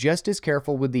to be just as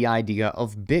careful with the idea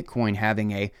of Bitcoin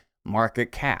having a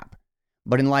market cap.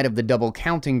 But in light of the double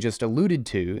counting just alluded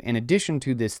to, in addition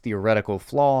to this theoretical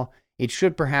flaw, it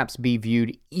should perhaps be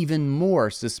viewed even more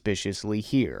suspiciously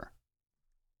here.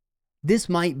 This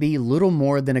might be little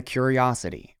more than a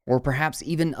curiosity, or perhaps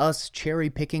even us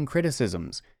cherry-picking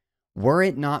criticisms, were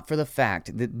it not for the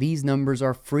fact that these numbers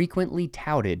are frequently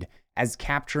touted as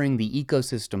capturing the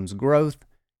ecosystem's growth,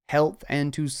 health,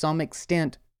 and to some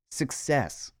extent,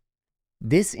 success.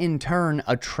 This in turn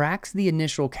attracts the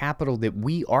initial capital that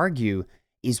we argue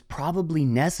is probably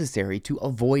necessary to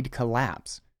avoid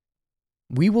collapse.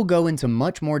 We will go into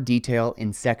much more detail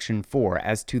in Section 4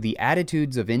 as to the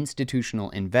attitudes of institutional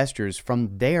investors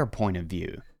from their point of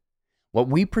view. What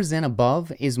we present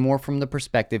above is more from the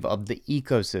perspective of the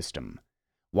ecosystem.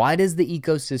 Why does the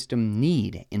ecosystem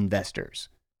need investors?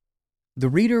 The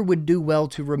reader would do well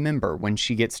to remember when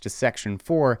she gets to Section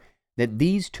 4 that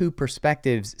these two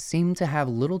perspectives seem to have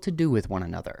little to do with one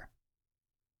another.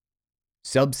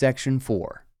 Subsection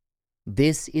 4.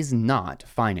 This is not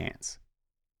finance.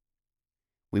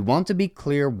 We want to be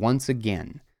clear once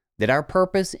again that our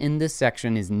purpose in this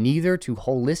section is neither to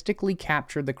holistically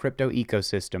capture the crypto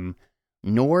ecosystem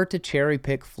nor to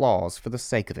cherry-pick flaws for the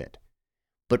sake of it,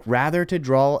 but rather to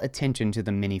draw attention to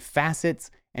the many facets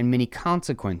and many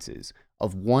consequences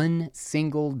of one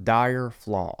single dire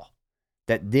flaw,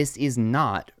 that this is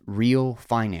not real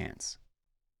finance.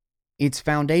 Its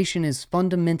foundation is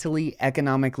fundamentally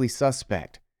economically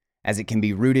suspect, as it can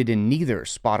be rooted in neither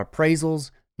spot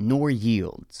appraisals nor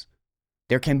yields.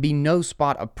 There can be no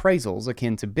spot appraisals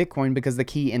akin to Bitcoin because the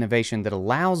key innovation that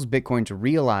allows Bitcoin to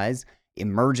realize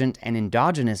emergent and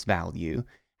endogenous value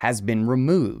has been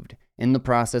removed in the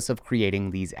process of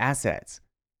creating these assets.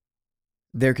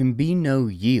 There can be no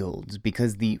yields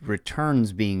because the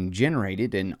returns being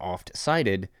generated and oft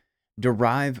cited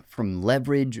derive from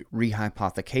leverage,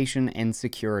 rehypothecation, and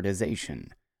securitization,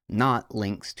 not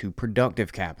links to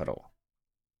productive capital.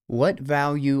 What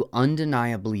value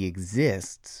undeniably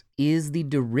exists is the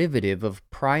derivative of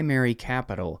primary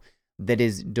capital that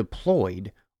is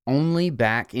deployed only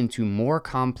back into more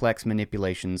complex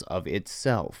manipulations of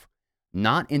itself,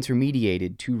 not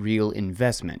intermediated to real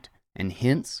investment, and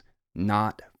hence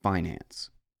not finance.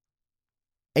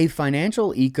 A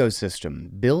financial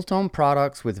ecosystem built on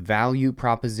products with value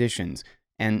propositions,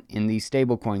 and in the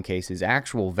stablecoin cases,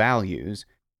 actual values,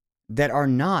 that are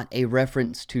not a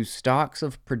reference to stocks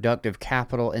of productive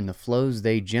capital and the flows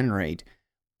they generate,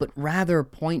 but rather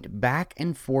point back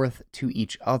and forth to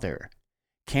each other,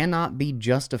 cannot be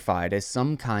justified as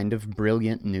some kind of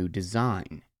brilliant new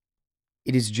design.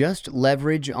 It is just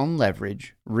leverage on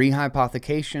leverage,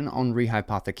 rehypothecation on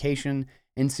rehypothecation,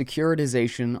 and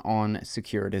securitization on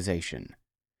securitization.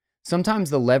 Sometimes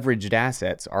the leveraged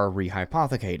assets are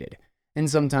rehypothecated, and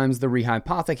sometimes the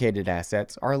rehypothecated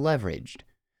assets are leveraged.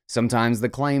 Sometimes the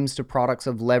claims to products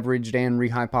of leveraged and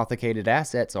rehypothecated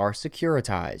assets are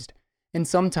securitized, and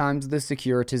sometimes the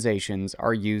securitizations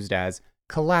are used as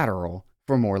collateral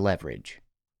for more leverage.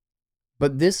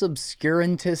 But this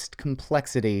obscurantist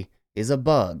complexity is a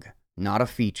bug, not a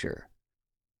feature.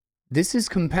 This is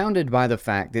compounded by the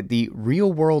fact that the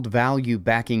real-world value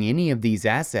backing any of these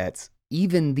assets,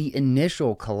 even the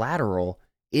initial collateral,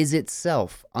 is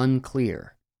itself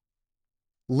unclear.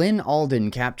 Lynn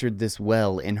Alden captured this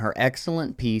well in her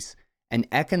excellent piece, An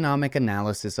Economic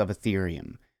Analysis of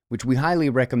Ethereum, which we highly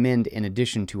recommend in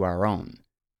addition to our own.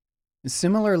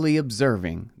 Similarly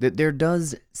observing that there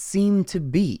does seem to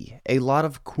be a lot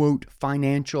of, quote,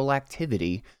 financial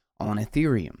activity on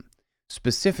Ethereum.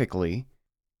 Specifically,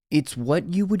 it's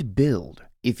what you would build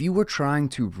if you were trying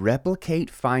to replicate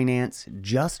finance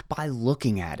just by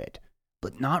looking at it,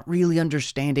 but not really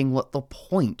understanding what the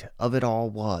point of it all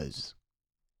was.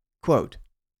 Quote,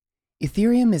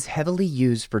 Ethereum is heavily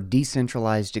used for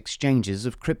decentralized exchanges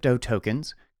of crypto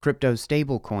tokens, crypto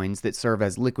stablecoins that serve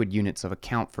as liquid units of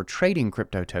account for trading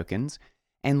crypto tokens,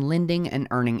 and lending and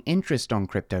earning interest on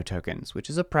crypto tokens, which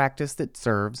is a practice that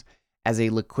serves as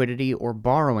a liquidity or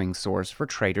borrowing source for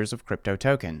traders of crypto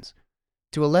tokens.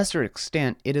 To a lesser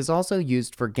extent, it is also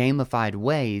used for gamified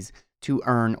ways to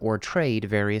earn or trade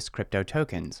various crypto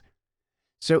tokens.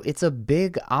 So it's a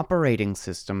big operating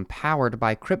system powered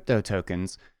by crypto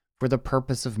tokens for the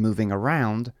purpose of moving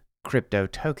around crypto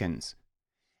tokens.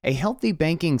 A healthy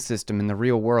banking system in the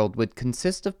real world would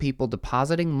consist of people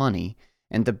depositing money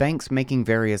and the banks making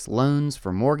various loans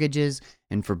for mortgages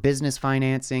and for business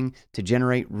financing to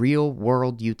generate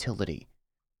real-world utility.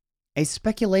 A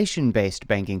speculation-based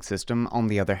banking system, on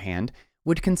the other hand,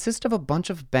 would consist of a bunch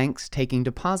of banks taking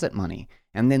deposit money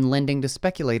and then lending to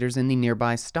speculators in the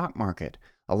nearby stock market,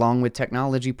 along with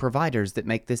technology providers that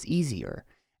make this easier.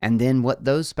 And then what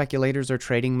those speculators are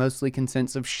trading mostly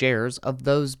consists of shares of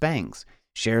those banks,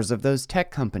 shares of those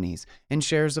tech companies, and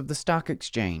shares of the stock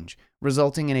exchange,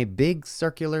 resulting in a big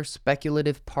circular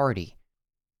speculative party.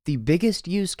 The biggest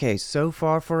use case so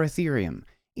far for Ethereum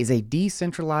is a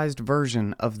decentralized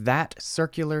version of that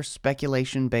circular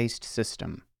speculation-based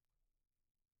system.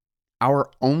 Our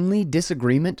only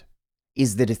disagreement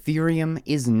is that Ethereum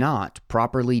is not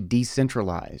properly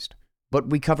decentralized, but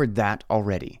we covered that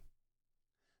already.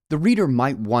 The reader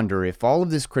might wonder if all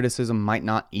of this criticism might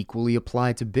not equally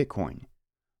apply to Bitcoin.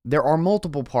 There are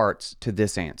multiple parts to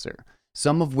this answer,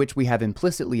 some of which we have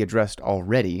implicitly addressed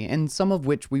already, and some of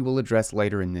which we will address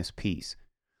later in this piece.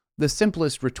 The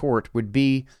simplest retort would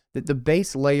be that the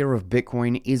base layer of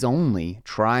Bitcoin is only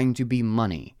trying to be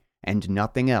money, and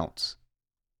nothing else.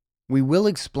 We will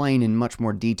explain in much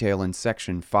more detail in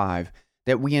Section 5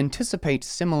 that we anticipate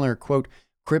similar, quote,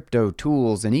 crypto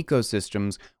tools and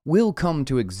ecosystems will come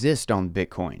to exist on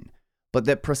Bitcoin, but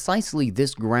that precisely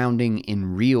this grounding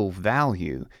in real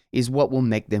value is what will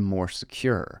make them more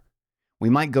secure. We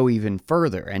might go even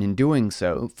further, and in doing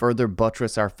so, further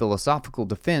buttress our philosophical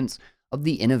defense of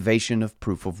the innovation of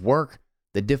proof of work,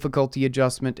 the difficulty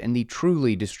adjustment, and the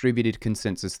truly distributed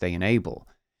consensus they enable,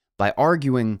 by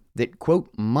arguing that, quote,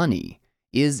 money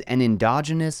is an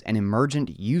endogenous and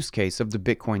emergent use case of the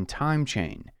Bitcoin time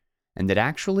chain, and that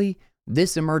actually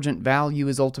this emergent value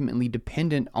is ultimately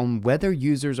dependent on whether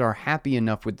users are happy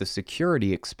enough with the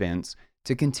security expense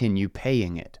to continue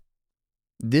paying it.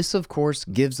 This, of course,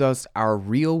 gives us our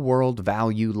real-world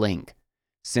value link: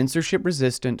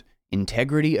 censorship-resistant,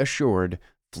 integrity-assured,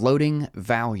 floating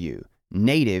value,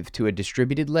 native to a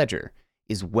distributed ledger,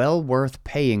 is well worth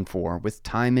paying for with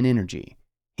time and energy.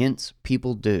 Hence,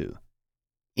 people do.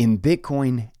 In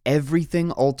Bitcoin,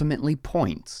 everything ultimately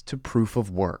points to proof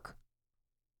of work.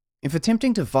 If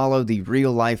attempting to follow the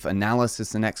real-life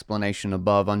analysis and explanation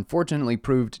above unfortunately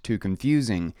proved too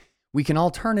confusing, we can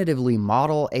alternatively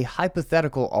model a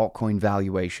hypothetical altcoin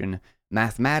valuation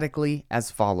mathematically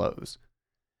as follows.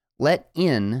 Let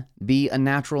n be a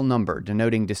natural number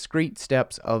denoting discrete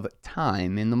steps of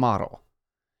time in the model.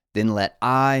 Then let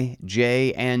I,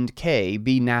 j, and k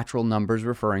be natural numbers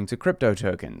referring to crypto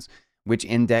tokens, which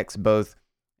index both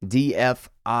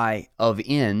dfi of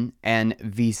n and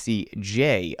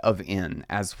vcj of n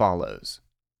as follows.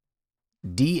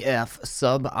 df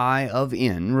sub I of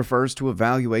n refers to a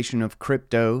valuation of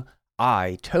crypto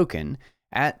I token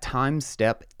at time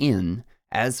step n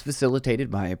as facilitated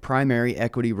by a primary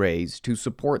equity raise to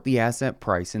support the asset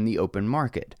price in the open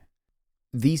market.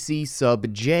 VC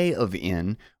sub J of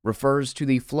N refers to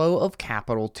the flow of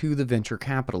capital to the venture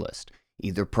capitalist,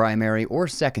 either primary or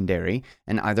secondary,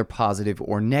 and either positive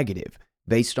or negative,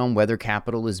 based on whether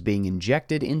capital is being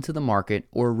injected into the market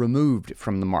or removed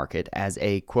from the market as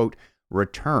a, quote,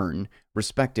 return,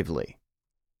 respectively.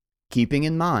 Keeping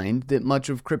in mind that much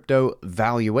of crypto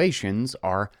valuations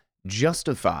are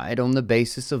justified on the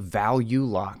basis of value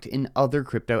locked in other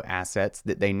crypto assets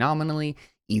that they nominally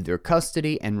either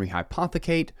custody and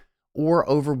rehypothecate or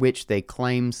over which they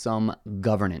claim some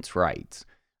governance rights,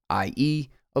 i.e.,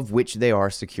 of which they are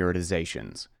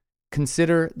securitizations.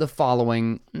 Consider the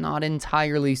following not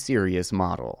entirely serious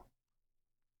model.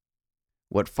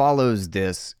 What follows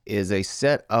this is a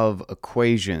set of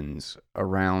equations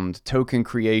around token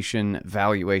creation,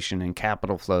 valuation, and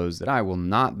capital flows that I will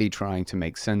not be trying to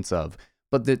make sense of,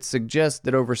 but that suggest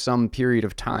that over some period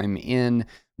of time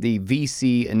the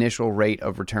VC initial rate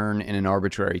of return in an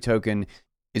arbitrary token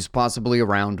is possibly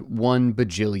around 1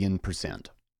 bajillion%.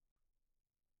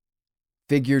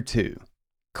 Figure 2.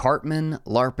 Cartman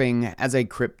LARPing as a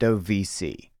crypto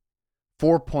VC.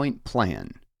 4-point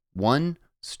plan. 1.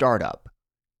 Startup.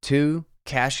 2.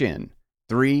 Cash in.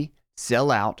 3. Sell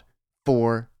out.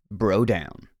 4. Bro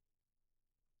down.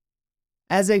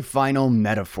 As a final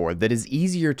metaphor that is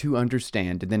easier to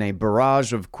understand than a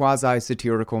barrage of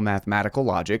quasi-satirical mathematical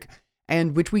logic,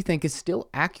 and which we think is still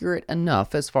accurate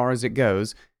enough as far as it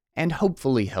goes, and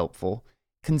hopefully helpful,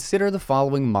 consider the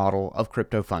following model of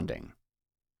crypto funding.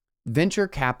 Venture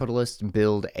capitalists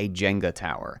build a Jenga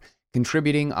tower,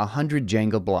 contributing 100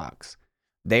 Jenga blocks.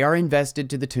 They are invested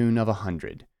to the tune of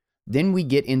 100. Then we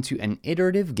get into an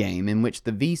iterative game in which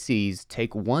the VCs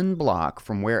take one block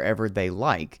from wherever they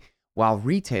like, while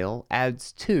retail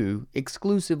adds 2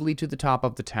 exclusively to the top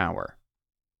of the tower.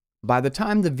 By the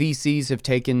time the VCs have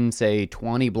taken, say,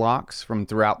 20 blocks from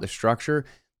throughout the structure,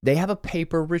 they have a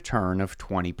paper return of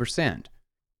 20%.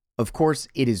 Of course,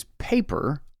 it is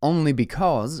paper only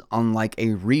because, unlike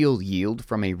a real yield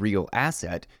from a real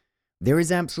asset, there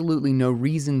is absolutely no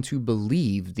reason to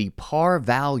believe the par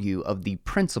value of the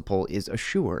principal is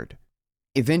assured.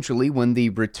 Eventually, when the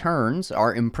returns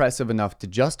are impressive enough to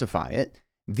justify it,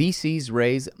 VCs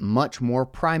raise much more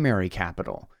primary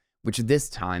capital, which this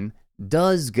time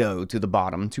does go to the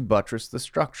bottom to buttress the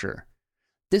structure.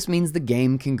 This means the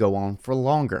game can go on for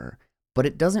longer, but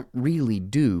it doesn't really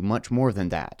do much more than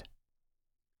that.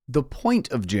 The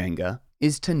point of Jenga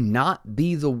is to not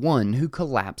be the one who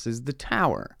collapses the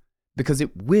tower, because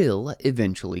it will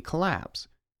eventually collapse.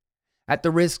 At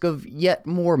the risk of yet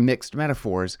more mixed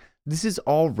metaphors, this is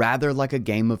all rather like a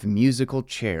game of musical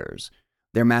chairs.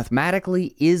 There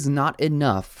mathematically is not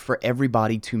enough for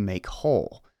everybody to make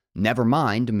whole, never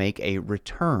mind make a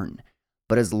return.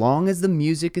 But as long as the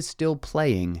music is still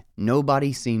playing,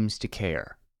 nobody seems to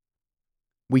care.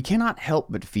 We cannot help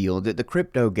but feel that the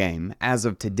crypto game, as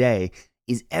of today,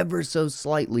 is ever so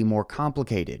slightly more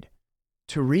complicated.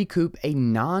 To recoup a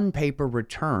non-paper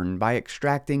return by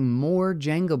extracting more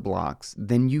Jenga blocks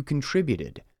than you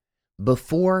contributed,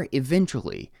 before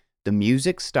eventually the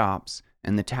music stops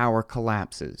and the tower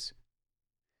collapses.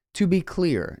 To be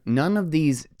clear, none of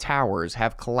these towers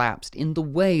have collapsed in the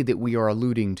way that we are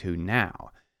alluding to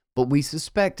now, but we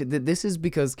suspect that this is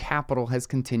because capital has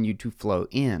continued to flow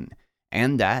in,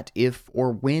 and that if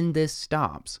or when this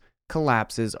stops,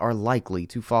 collapses are likely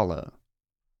to follow.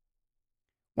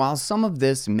 While some of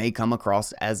this may come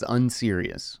across as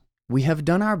unserious, we have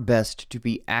done our best to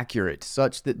be accurate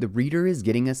such that the reader is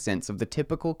getting a sense of the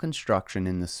typical construction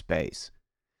in the space.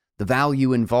 The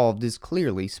value involved is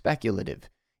clearly speculative.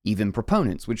 Even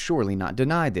proponents would surely not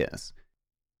deny this.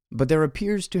 But there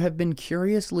appears to have been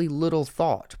curiously little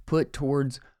thought put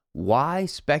towards why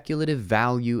speculative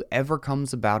value ever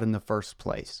comes about in the first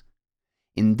place.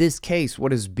 In this case,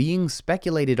 what is being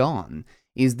speculated on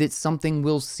is that something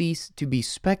will cease to be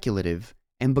speculative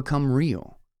and become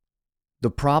real. The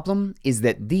problem is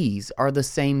that these are the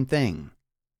same thing.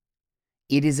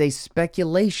 It is a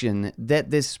speculation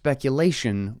that this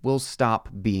speculation will stop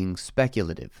being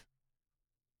speculative.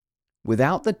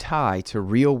 Without the tie to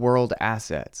real-world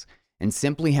assets and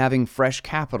simply having fresh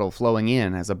capital flowing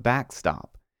in as a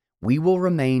backstop, we will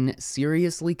remain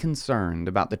seriously concerned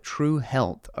about the true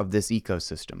health of this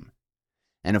ecosystem.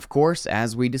 And of course,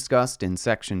 as we discussed in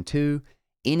Section 2,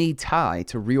 any tie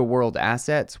to real-world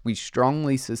assets we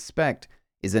strongly suspect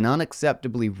is an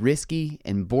unacceptably risky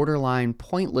and borderline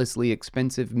pointlessly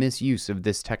expensive misuse of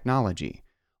this technology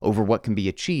over what can be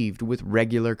achieved with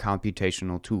regular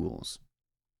computational tools.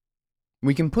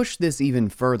 We can push this even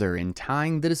further in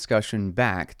tying the discussion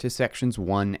back to sections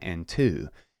 1 and 2,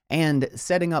 and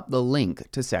setting up the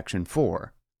link to section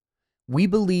 4. We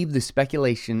believe the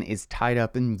speculation is tied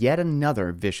up in yet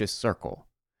another vicious circle.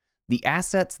 The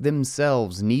assets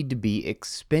themselves need to be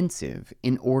expensive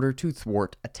in order to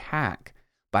thwart attack,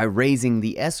 by raising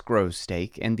the escrow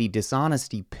stake and the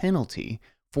dishonesty penalty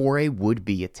for a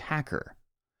would-be attacker.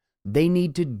 They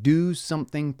need to do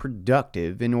something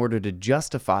productive in order to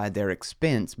justify their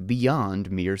expense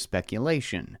beyond mere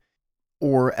speculation.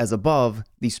 Or, as above,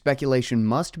 the speculation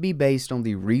must be based on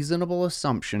the reasonable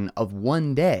assumption of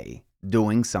one day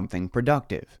doing something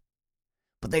productive.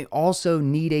 But they also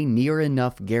need a near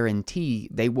enough guarantee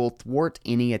they will thwart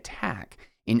any attack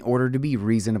in order to be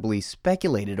reasonably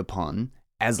speculated upon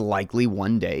as likely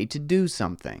one day to do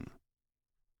something.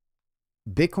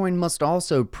 Bitcoin must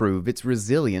also prove its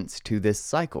resilience to this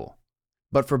cycle.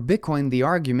 But for Bitcoin, the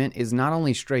argument is not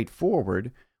only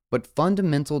straightforward, but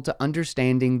fundamental to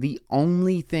understanding the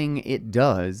only thing it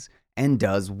does and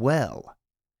does well.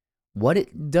 What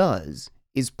it does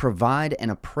is provide an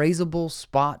appraisable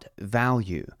spot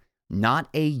value, not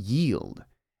a yield,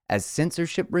 as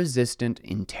censorship-resistant,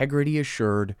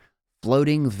 integrity-assured,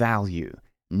 floating value,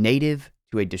 native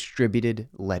to a distributed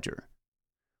ledger.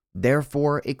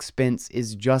 Therefore, expense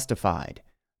is justified.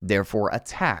 Therefore,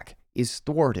 attack is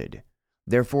thwarted.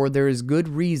 Therefore, there is good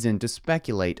reason to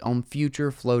speculate on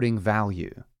future floating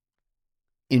value.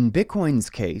 In Bitcoin's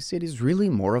case, it is really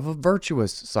more of a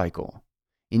virtuous cycle.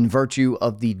 In virtue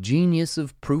of the genius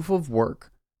of proof of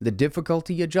work, the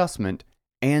difficulty adjustment,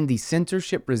 and the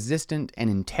censorship-resistant and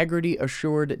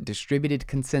integrity-assured distributed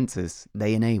consensus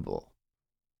they enable.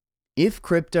 If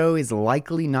crypto is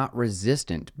likely not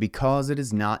resistant because it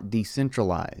is not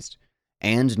decentralized,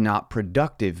 and not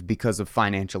productive because of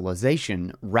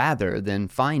financialization rather than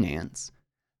finance,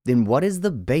 then what is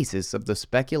the basis of the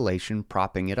speculation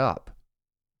propping it up?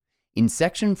 In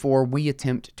Section 4, we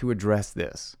attempt to address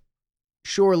this.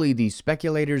 Surely the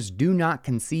speculators do not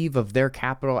conceive of their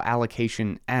capital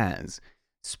allocation as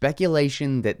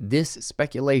speculation that this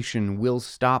speculation will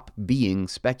stop being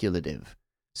speculative.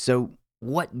 So,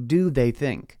 what do they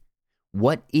think?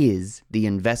 What is the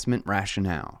investment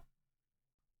rationale?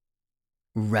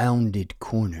 Rounded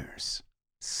corners,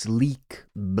 sleek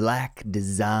black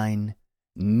design,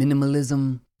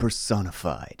 minimalism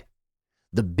personified.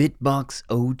 The BitBox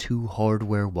O2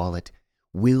 hardware wallet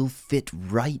will fit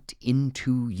right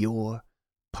into your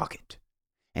pocket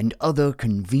and other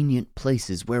convenient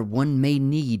places where one may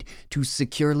need to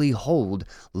securely hold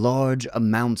large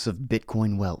amounts of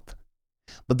Bitcoin wealth.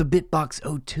 But the BitBox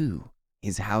O2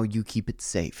 is how you keep it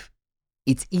safe.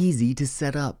 It's easy to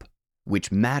set up,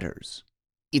 which matters.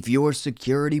 If your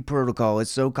security protocol is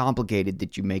so complicated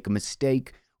that you make a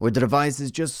mistake, or the device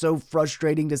is just so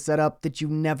frustrating to set up that you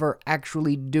never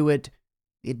actually do it,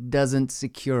 it doesn't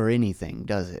secure anything,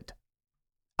 does it?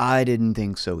 I didn't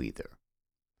think so either.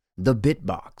 The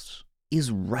BitBox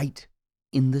is right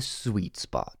in the sweet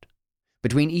spot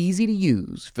between easy to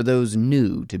use for those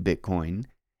new to Bitcoin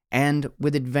and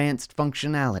with advanced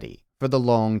functionality for the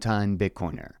long-time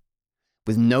Bitcoiner.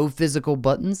 With no physical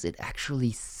buttons, it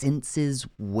actually senses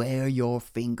where your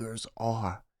fingers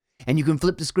are. And you can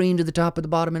flip the screen to the top or the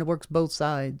bottom and it works both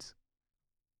sides.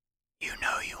 You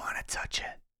know you want to touch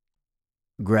it.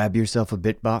 Grab yourself a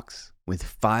BitBox with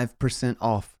 5%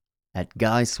 off at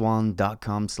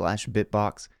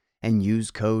guyswan.com/bitbox and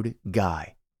use code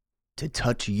GUY to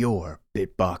touch your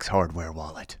BitBox hardware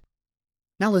wallet.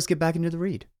 Now let's get back into the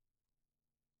read.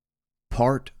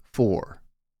 Part 4.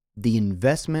 The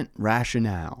investment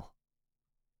rationale.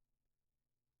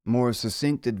 More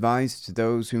succinct advice to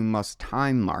those who must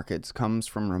time markets comes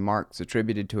from remarks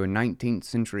attributed to a 19th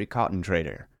century cotton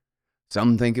trader.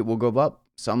 Some think it will go up,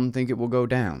 some think it will go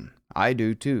down. I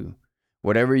do too.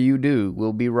 Whatever you do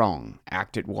will be wrong.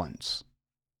 Act at once.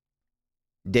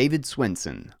 David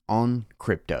Swenson on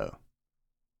crypto.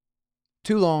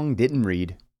 Too long, didn't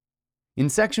read. In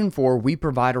Section 4, we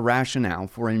provide a rationale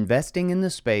for investing in the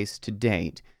space to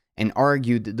date and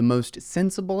argued that the most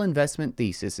sensible investment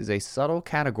thesis is a subtle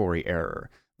category error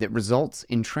that results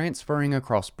in transferring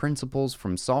across principles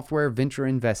from software venture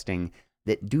investing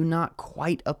that do not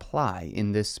quite apply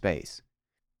in this space.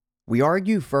 We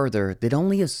argue further that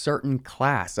only a certain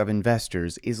class of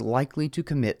investors is likely to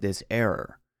commit this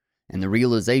error, and the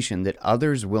realization that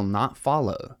others will not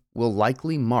follow will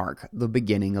likely mark the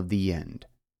beginning of the end.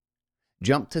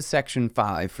 Jump to Section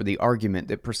 5 for the argument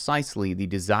that precisely the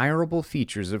desirable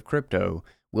features of crypto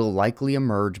will likely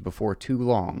emerge before too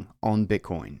long on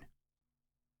Bitcoin.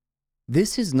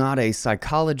 This is not a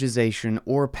psychologization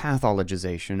or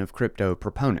pathologization of crypto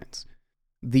proponents.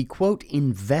 The quote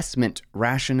investment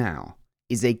rationale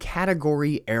is a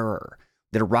category error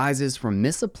that arises from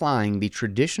misapplying the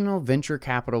traditional venture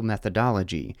capital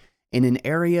methodology in an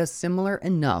area similar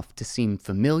enough to seem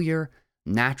familiar,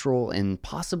 natural, and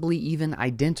possibly even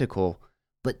identical,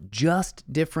 but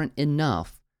just different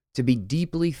enough to be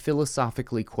deeply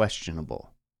philosophically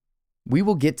questionable. We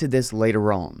will get to this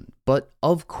later on, but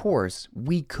of course,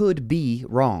 we could be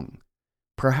wrong.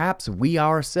 Perhaps we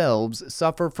ourselves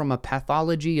suffer from a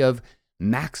pathology of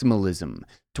maximalism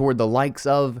toward the likes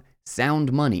of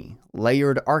sound money,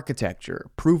 layered architecture,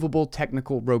 provable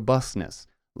technical robustness,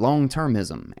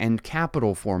 long-termism, and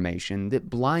capital formation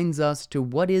that blinds us to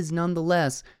what is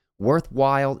nonetheless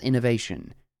worthwhile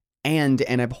innovation, and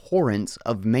an abhorrence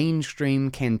of mainstream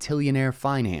cantillionaire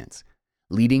finance,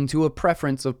 leading to a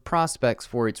preference of prospects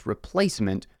for its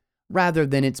replacement rather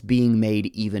than its being made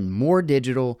even more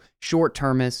digital,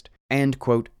 short-termist, and,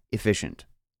 quote, efficient.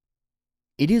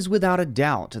 It is without a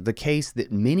doubt the case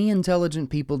that many intelligent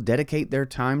people dedicate their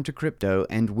time to crypto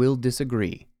and will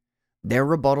disagree. Their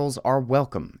rebuttals are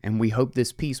welcome, and we hope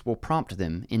this piece will prompt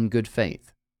them in good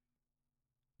faith.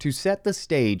 To set the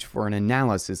stage for an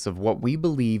analysis of what we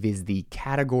believe is the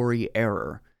category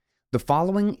error, the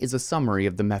following is a summary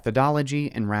of the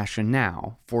methodology and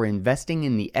rationale for investing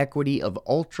in the equity of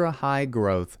ultra-high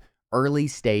growth,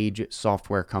 early-stage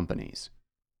software companies.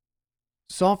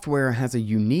 Software has a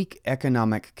unique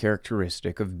economic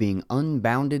characteristic of being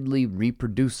unboundedly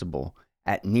reproducible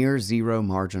at near zero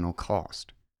marginal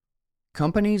cost.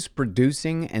 Companies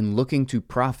producing and looking to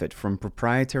profit from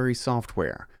proprietary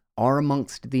software are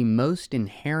amongst the most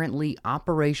inherently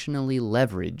operationally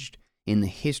leveraged in the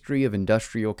history of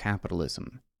industrial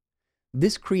capitalism.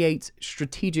 This creates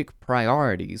strategic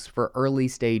priorities for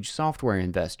early-stage software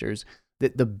investors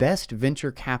that the best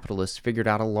venture capitalists figured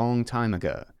out a long time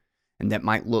ago, and that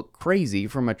might look crazy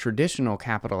from a traditional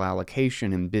capital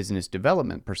allocation and business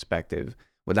development perspective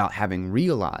without having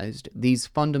realized these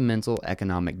fundamental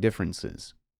economic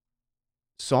differences.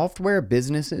 Software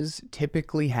businesses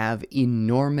typically have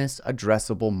enormous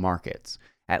addressable markets,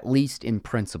 at least in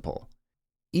principle.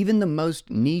 Even the most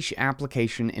niche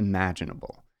application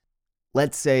imaginable.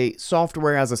 Let's say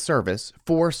software as a service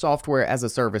for software as a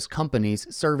service companies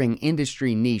serving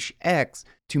industry niche X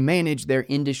to manage their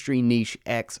industry niche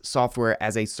X software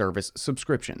as a service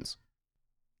subscriptions,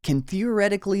 can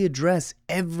theoretically address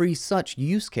every such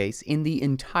use case in the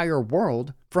entire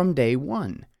world from day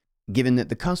one, given that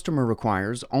the customer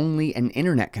requires only an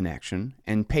internet connection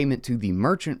and payment to the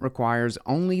merchant requires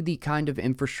only the kind of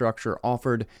infrastructure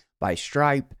offered by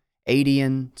Stripe,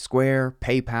 Adyen, Square,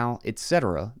 PayPal,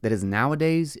 etc. that is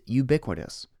nowadays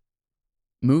ubiquitous.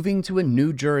 Moving to a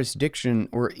new jurisdiction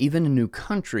or even a new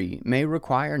country may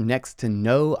require next to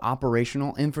no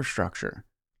operational infrastructure.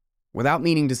 Without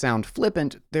meaning to sound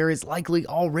flippant, there is likely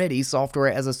already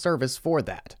software as a service for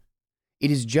that.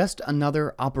 It is just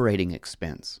another operating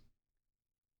expense.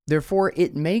 Therefore,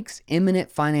 it makes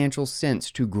eminent financial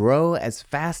sense to grow as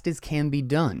fast as can be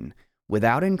done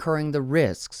without incurring the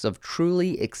risks of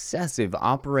truly excessive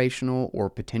operational or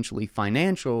potentially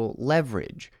financial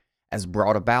leverage as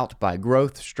brought about by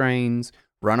growth strains,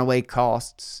 runaway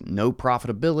costs, no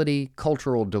profitability,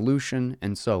 cultural dilution,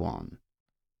 and so on.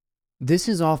 This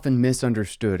is often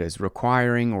misunderstood as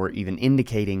requiring or even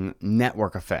indicating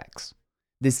network effects.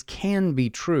 This can be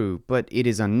true, but it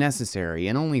is unnecessary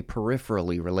and only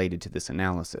peripherally related to this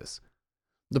analysis.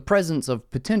 The presence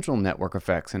of potential network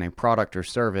effects in a product or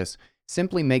service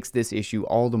simply makes this issue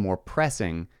all the more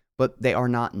pressing, but they are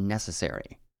not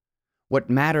necessary. What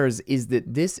matters is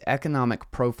that this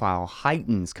economic profile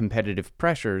heightens competitive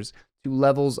pressures to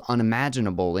levels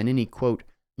unimaginable in any, quote,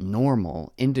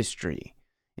 normal industry.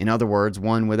 In other words,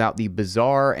 one without the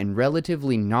bizarre and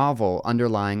relatively novel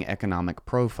underlying economic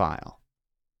profile.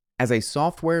 As a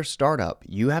software startup,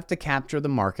 you have to capture the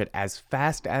market as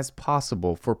fast as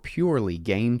possible for purely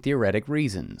game-theoretic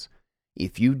reasons.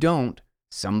 If you don't,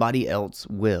 somebody else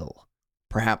will.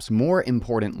 Perhaps more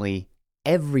importantly,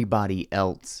 everybody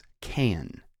else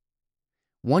can.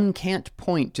 One can't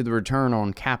point to the return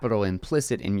on capital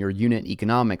implicit in your unit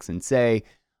economics and say,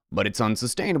 but it's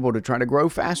unsustainable to try to grow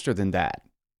faster than that.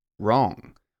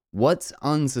 Wrong. What's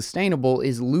unsustainable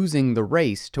is losing the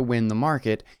race to win the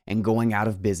market and going out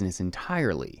of business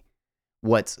entirely.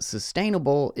 What's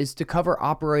sustainable is to cover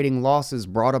operating losses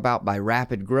brought about by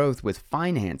rapid growth with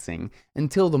financing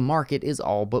until the market is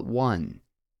all but won.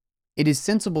 It is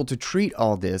sensible to treat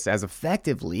all this as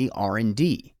effectively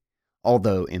R&D,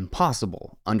 although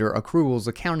impossible under accruals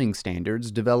accounting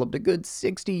standards developed a good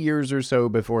 60 years or so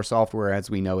before software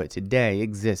as we know it today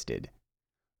existed.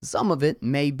 Some of it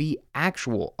may be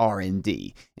actual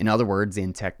R&D, in other words,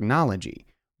 in technology,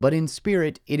 but in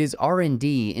spirit, it is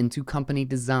R&D into company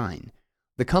design.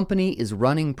 The company is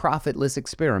running profitless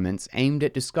experiments aimed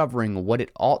at discovering what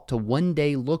it ought to one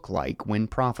day look like when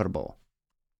profitable.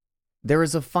 There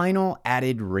is a final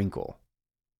added wrinkle.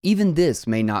 Even this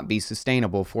may not be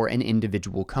sustainable for an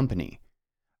individual company.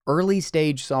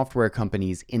 Early-stage software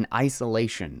companies in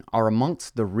isolation are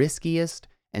amongst the riskiest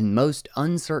and most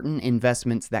uncertain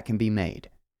investments that can be made.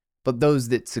 But those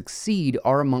that succeed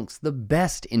are amongst the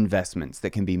best investments that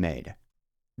can be made.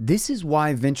 This is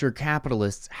why venture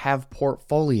capitalists have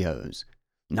portfolios,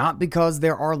 not because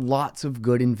there are lots of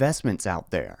good investments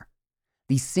out there.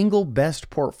 The single best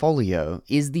portfolio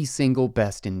is the single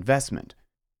best investment.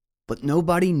 But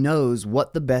nobody knows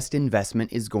what the best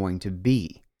investment is going to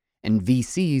be. And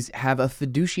VCs have a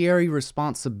fiduciary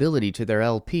responsibility to their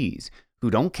LPs, who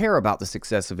don't care about the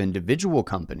success of individual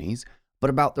companies, but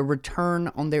about the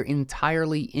return on their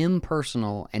entirely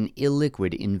impersonal and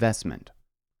illiquid investment.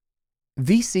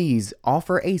 VCs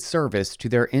offer a service to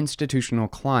their institutional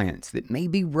clients that may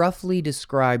be roughly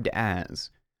described as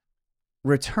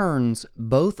returns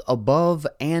both above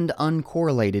and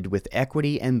uncorrelated with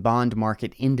equity and bond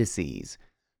market indices,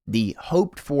 the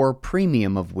hoped-for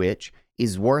premium of which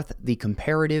is worth the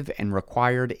comparative and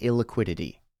required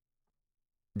illiquidity.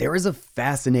 There is a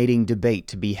fascinating debate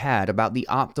to be had about the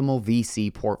optimal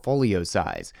VC portfolio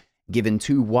size. Given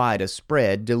too wide a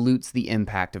spread dilutes the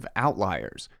impact of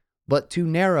outliers, but too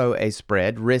narrow a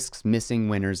spread risks missing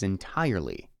winners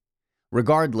entirely.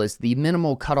 Regardless, the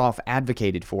minimal cutoff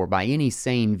advocated for by any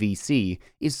sane VC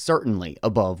is certainly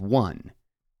above 1.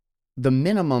 The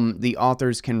minimum the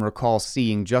authors can recall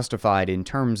seeing justified in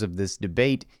terms of this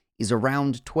debate is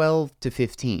around 12 to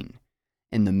 15,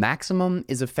 and the maximum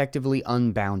is effectively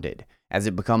unbounded, as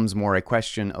it becomes more a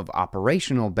question of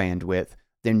operational bandwidth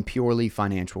than purely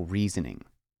financial reasoning.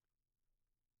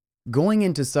 Going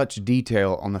into such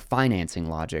detail on the financing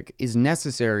logic is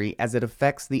necessary as it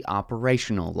affects the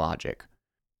operational logic.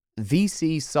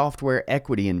 VC software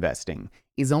equity investing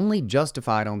is only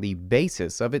justified on the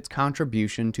basis of its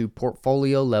contribution to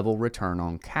portfolio-level return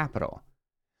on capital.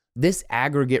 This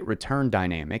aggregate return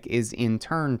dynamic is in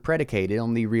turn predicated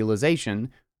on the realization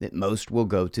that most will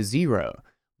go to zero,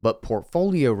 but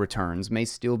portfolio returns may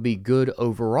still be good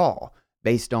overall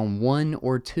based on one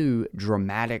or two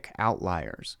dramatic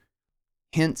outliers.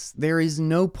 Hence, there is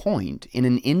no point in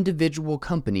an individual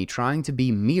company trying to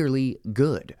be merely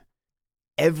good.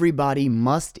 Everybody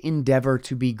must endeavor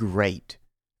to be great.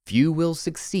 Few will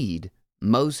succeed,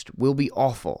 most will be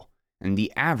awful, and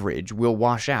the average will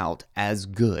wash out as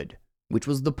good, which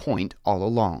was the point all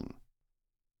along.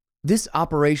 This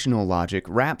operational logic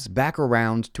wraps back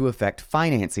around to affect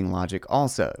financing logic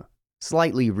also,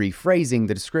 slightly rephrasing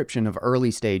the description of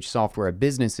early-stage software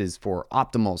businesses for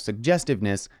optimal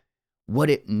suggestiveness. What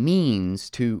it means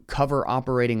to cover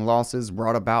operating losses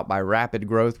brought about by rapid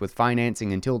growth with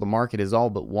financing until the market is all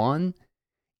but won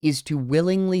is to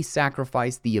willingly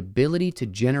sacrifice the ability to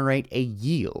generate a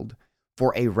yield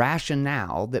for a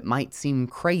rationale that might seem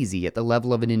crazy at the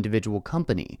level of an individual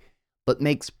company, but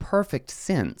makes perfect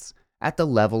sense at the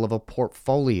level of a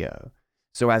portfolio,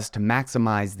 so as to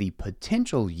maximize the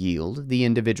potential yield the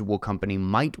individual company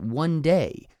might one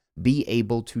day be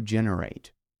able to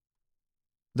generate.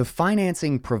 The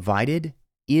financing provided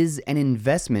is an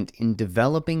investment in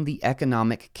developing the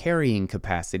economic carrying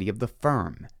capacity of the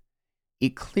firm.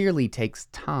 It clearly takes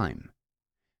time.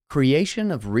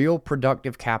 Creation of real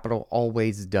productive capital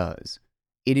always does.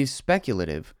 It is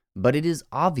speculative, but it is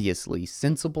obviously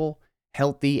sensible,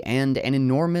 healthy, and an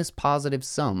enormous positive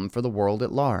sum for the world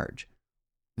at large.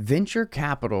 Venture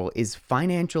capital is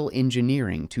financial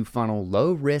engineering to funnel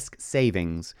low-risk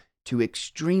savings to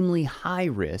extremely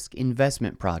high-risk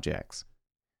investment projects.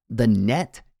 The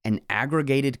net and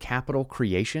aggregated capital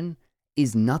creation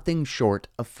is nothing short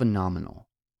of phenomenal.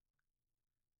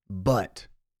 But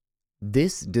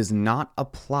this does not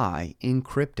apply in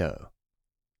crypto.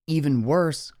 Even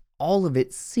worse, all of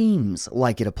it seems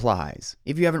like it applies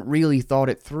if you haven't really thought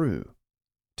it through.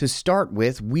 To start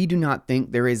with, we do not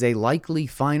think there is a likely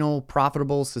final,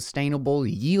 profitable, sustainable,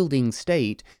 yielding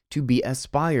state to be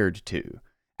aspired to,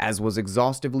 as was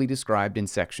exhaustively described in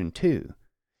Section 2.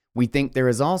 We think there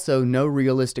is also no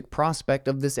realistic prospect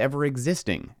of this ever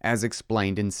existing, as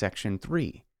explained in Section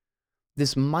 3.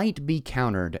 This might be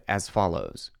countered as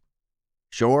follows.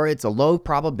 Sure, it's a low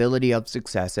probability of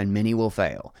success and many will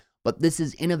fail, but this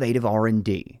is innovative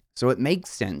R&D, so it makes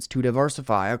sense to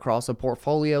diversify across a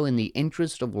portfolio in the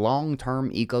interest of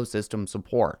long-term ecosystem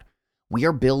support. We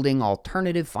are building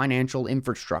alternative financial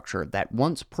infrastructure that,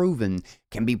 once proven,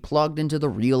 can be plugged into the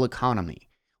real economy.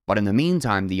 But in the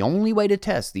meantime, the only way to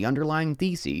test the underlying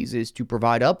theses is to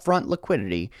provide upfront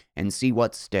liquidity and see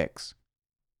what sticks.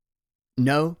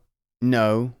 No,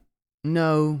 no,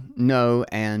 no, no,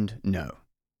 and no.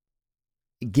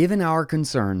 Given our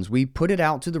concerns, we put it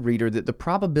out to the reader that the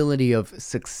probability of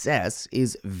success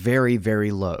is very,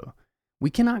 very low. We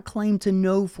cannot claim to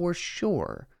know for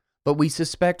sure, but we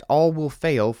suspect all will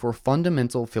fail for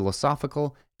fundamental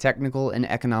philosophical, technical, and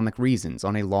economic reasons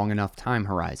on a long enough time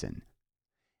horizon.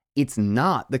 It's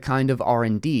not the kind of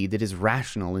R&D that is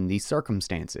rational in these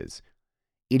circumstances.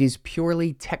 It is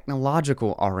purely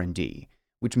technological R&D,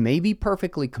 which may be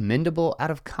perfectly commendable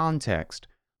out of context,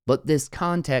 but this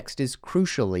context is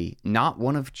crucially not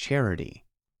one of charity.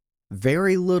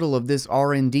 Very little of this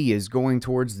R&D is going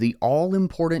towards the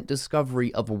all-important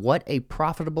discovery of what a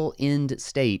profitable end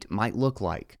state might look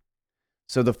like.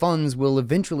 So the funds will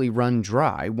eventually run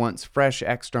dry once fresh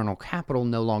external capital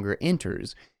no longer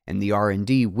enters, and the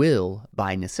R&D will,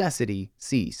 by necessity,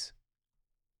 cease.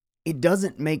 It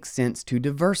doesn't make sense to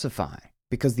diversify,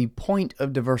 because the point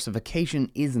of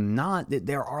diversification is not that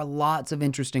there are lots of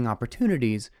interesting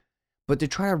opportunities, but to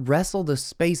try to wrestle the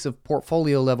space of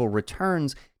portfolio level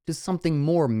returns to something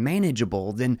more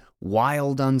manageable than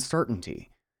wild uncertainty,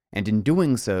 and in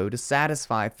doing so to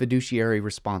satisfy fiduciary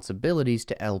responsibilities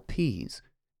to LPs.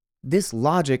 This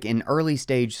logic in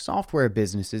early-stage software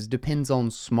businesses depends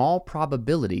on small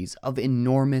probabilities of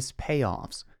enormous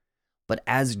payoffs, but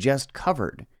as just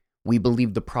covered, we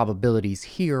believe the probabilities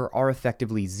here are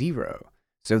effectively zero,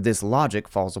 so this logic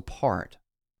falls apart.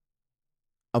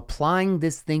 Applying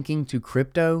this thinking to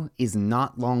crypto is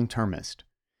not long-termist.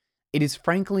 It is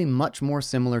frankly much more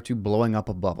similar to blowing up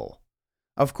a bubble.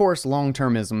 Of course,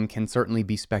 long-termism can certainly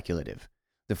be speculative.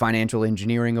 The financial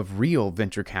engineering of real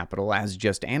venture capital, as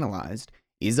just analyzed,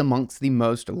 is amongst the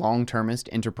most long-termist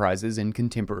enterprises in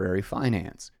contemporary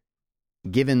finance.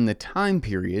 Given the time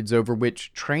periods over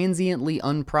which transiently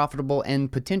unprofitable and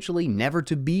potentially never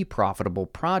to be profitable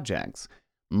projects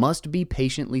must be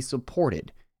patiently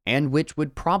supported, and which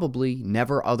would probably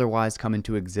never otherwise come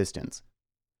into existence.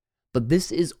 But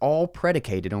this is all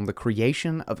predicated on the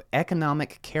creation of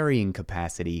economic carrying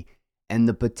capacity and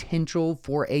the potential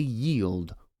for a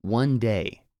yield one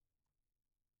day.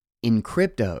 In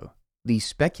crypto, the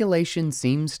speculation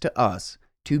seems to us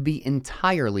to be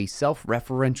entirely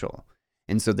self-referential,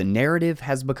 and so the narrative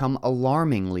has become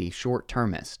alarmingly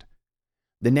short-termist.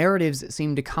 The narratives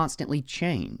seem to constantly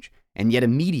change, and yet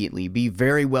immediately be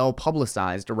very well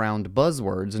publicized around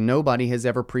buzzwords nobody has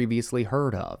ever previously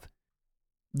heard of.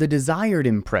 The desired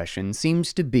impression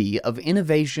seems to be of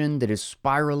innovation that is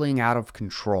spiraling out of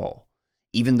control,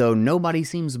 even though nobody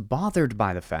seems bothered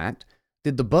by the fact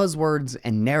that the buzzwords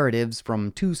and narratives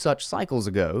from 2 such cycles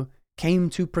ago came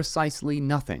to precisely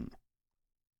nothing.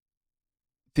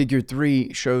 Figure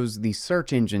 3 shows the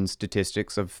search engine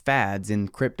statistics of fads in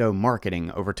crypto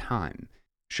marketing over time,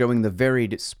 showing the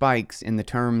varied spikes in the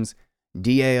terms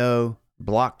DAO,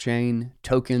 blockchain,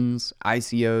 tokens,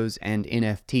 ICOs, and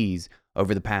NFTs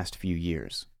over the past few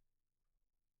years.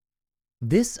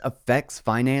 This affects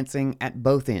financing at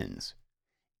both ends.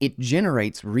 It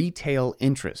generates retail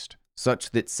interest,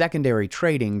 such that secondary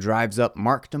trading drives up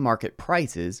mark-to-market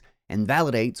prices and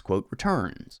validates, quote,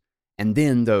 returns. And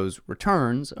then those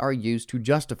returns are used to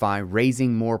justify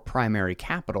raising more primary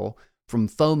capital from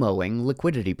FOMOing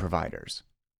liquidity providers.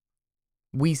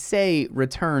 We say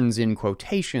returns in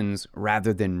quotations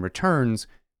rather than returns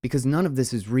because none of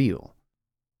this is real.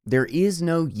 There is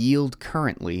no yield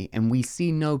currently, and we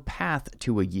see no path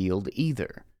to a yield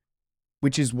either.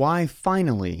 Which is why,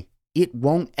 finally, it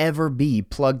won't ever be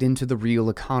plugged into the real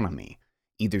economy,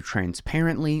 either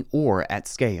transparently or at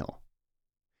scale.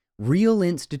 Real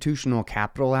institutional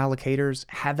capital allocators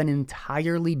have an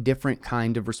entirely different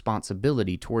kind of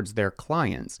responsibility towards their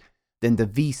clients than the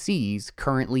VCs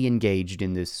currently engaged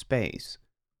in this space.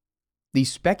 The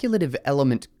speculative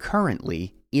element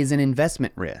currently is an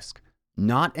investment risk,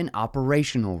 not an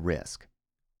operational risk.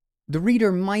 The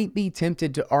reader might be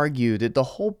tempted to argue that the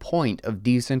whole point of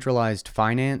decentralized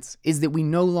finance is that we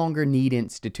no longer need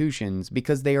institutions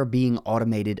because they are being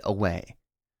automated away.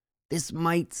 This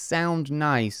might sound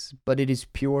nice, but it is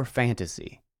pure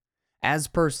fantasy. As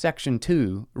per Section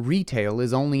 2, retail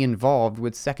is only involved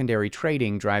with secondary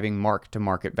trading driving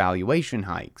mark-to-market valuation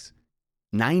hikes.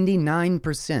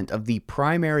 99% of the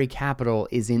primary capital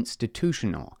is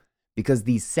institutional, because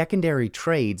these secondary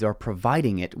trades are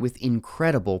providing it with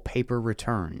incredible paper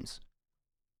returns.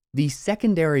 The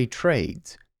secondary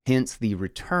trades, hence the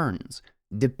returns,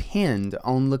 depend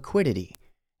on liquidity,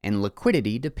 and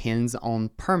liquidity depends on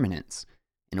permanence,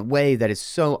 in a way that is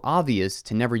so obvious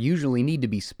to never usually need to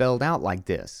be spelled out like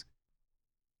this.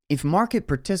 If market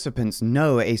participants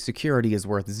know a security is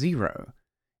worth zero,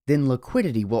 then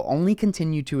liquidity will only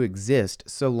continue to exist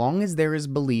so long as there is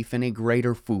belief in a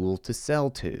greater fool to sell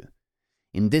to.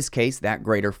 In this case, that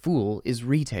greater fool is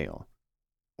retail.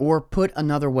 Or put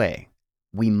another way,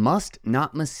 we must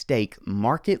not mistake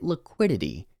market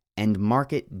liquidity and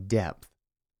market depth.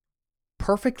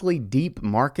 Perfectly deep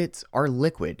markets are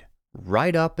liquid,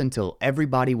 right up until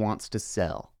everybody wants to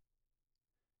sell.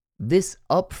 This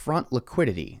upfront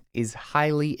liquidity is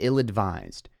highly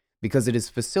ill-advised because it is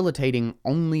facilitating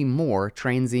only more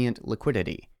transient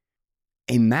liquidity.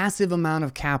 A massive amount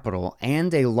of capital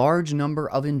and a large number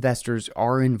of investors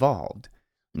are involved,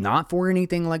 not for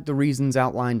anything like the reasons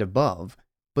outlined above,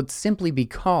 but simply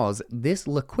because this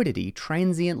liquidity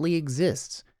transiently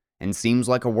exists and seems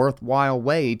like a worthwhile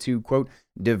way to, quote,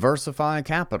 diversify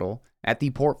capital at the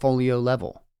portfolio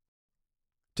level.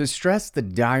 To stress the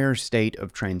dire state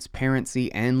of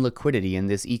transparency and liquidity in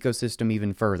this ecosystem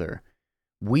even further,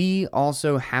 we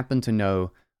also happen to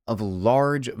know of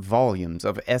large volumes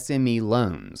of SME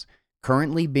loans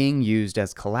currently being used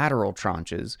as collateral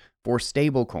tranches for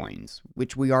stablecoins,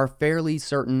 which we are fairly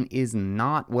certain is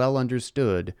not well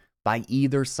understood by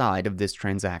either side of this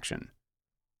transaction.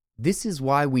 This is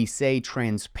why we say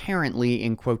transparently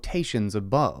in quotations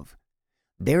above.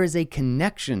 There is a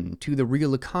connection to the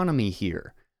real economy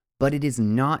here, but it is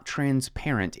not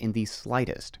transparent in the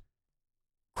slightest.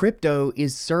 Crypto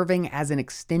is serving as an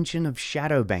extension of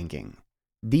shadow banking.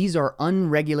 These are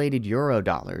unregulated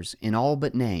eurodollars in all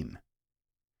but name.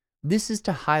 This is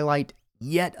to highlight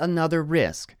yet another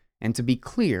risk and to be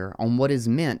clear on what is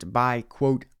meant by,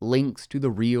 quote, links to the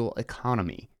real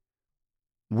economy.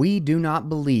 We do not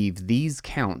believe these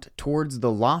count towards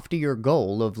the loftier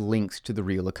goal of links to the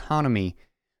real economy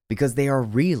because they are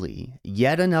really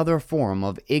yet another form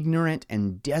of ignorant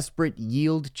and desperate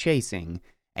yield chasing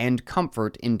and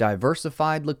comfort in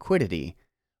diversified liquidity,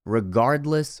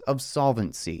 regardless of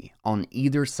solvency on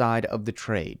either side of the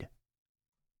trade.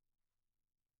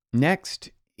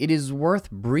 Next, it is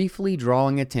worth briefly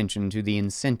drawing attention to the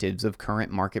incentives of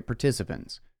current market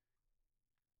participants.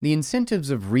 The incentives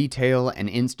of retail and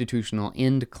institutional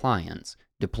end clients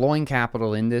deploying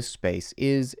capital in this space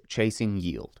is chasing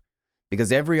yield,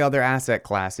 because every other asset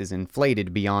class is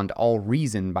inflated beyond all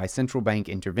reason by central bank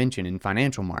intervention in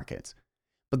financial markets.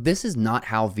 But this is not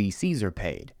how VCs are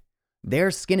paid.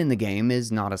 Their skin in the game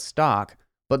is not a stock,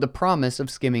 but the promise of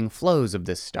skimming flows of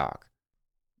this stock.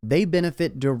 They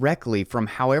benefit directly from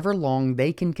however long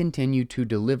they can continue to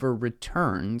deliver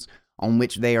returns on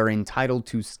which they are entitled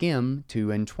to skim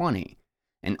 2 and 20,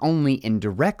 and only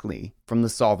indirectly from the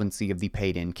solvency of the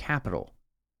paid-in capital.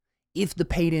 If the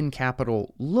paid-in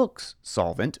capital looks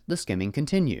solvent, the skimming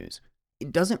continues.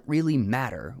 It doesn't really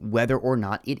matter whether or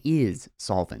not it is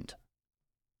solvent.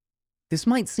 This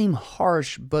might seem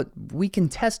harsh, but we can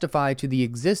testify to the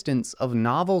existence of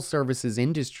novel services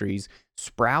industries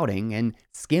sprouting and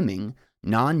skimming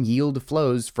non-yield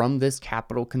flows from this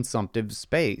capital-consumptive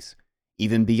space,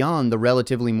 even beyond the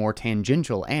relatively more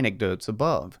tangential anecdotes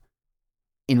above.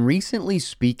 In recently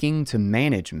speaking to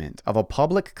management of a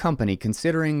public company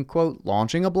considering, quote,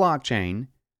 launching a blockchain,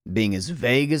 being as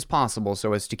vague as possible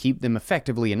so as to keep them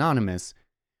effectively anonymous,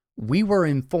 we were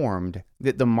informed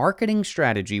that the marketing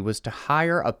strategy was to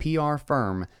hire a PR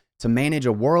firm to manage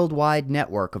a worldwide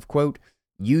network of, quote,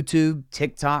 YouTube,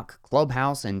 TikTok,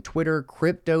 Clubhouse, and Twitter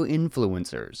crypto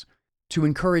influencers to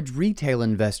encourage retail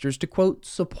investors to, quote,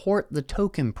 support the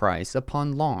token price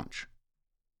upon launch.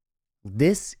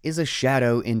 This is a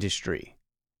shadow industry.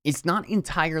 It's not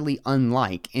entirely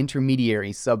unlike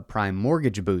intermediary subprime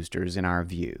mortgage boosters in our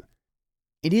view.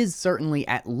 It is certainly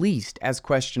at least as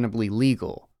questionably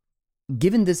legal.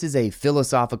 Given this is a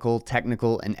philosophical,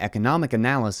 technical, and economic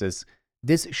analysis,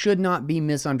 this should not be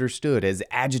misunderstood as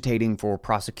agitating for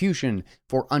prosecution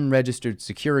for unregistered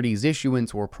securities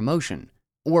issuance or promotion,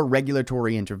 or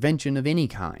regulatory intervention of any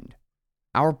kind.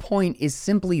 Our point is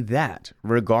simply that,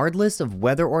 regardless of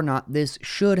whether or not this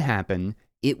should happen,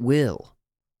 it will.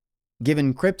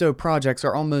 Given crypto projects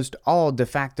are almost all de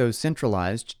facto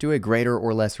centralized to a greater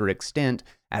or lesser extent,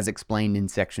 as explained in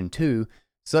Section 2,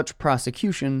 such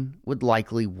prosecution would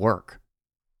likely work.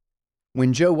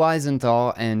 When Joe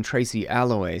Weisenthal and Tracy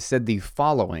Alloway said the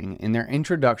following in their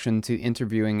introduction to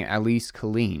interviewing Alice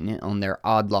Colleen on their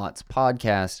Odd Lots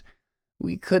podcast,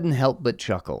 we couldn't help but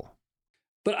chuckle.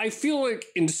 But I feel like,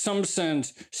 in some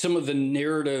sense, some of the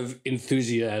narrative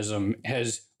enthusiasm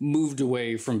has moved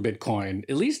away from Bitcoin.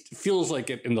 At least it feels like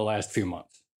it in the last few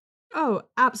months. Oh,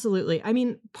 absolutely. I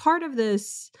mean,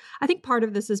 I think part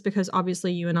of this is because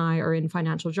obviously you and I are in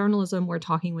financial journalism. We're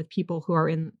talking with people who are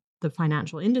in the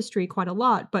financial industry quite a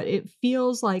lot, but it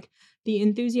feels like the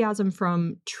enthusiasm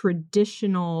from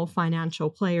traditional financial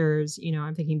players,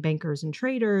 I'm thinking bankers and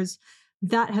traders,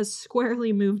 that has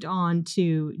squarely moved on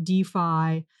to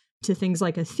DeFi, to things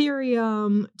like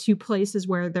Ethereum, to places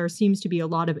where there seems to be a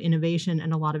lot of innovation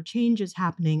and a lot of changes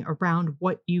happening around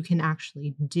what you can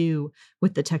actually do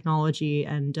with the technology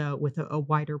and with a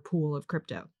wider pool of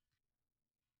crypto.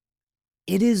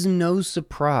 It is no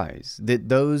surprise that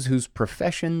those whose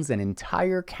professions and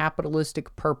entire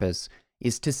capitalistic purpose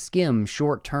is to skim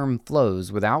short term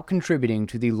flows without contributing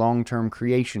to the long term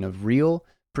creation of real,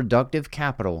 productive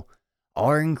capital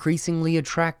are increasingly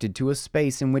attracted to a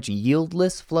space in which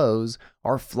yieldless flows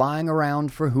are flying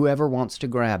around for whoever wants to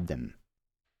grab them.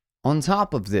 On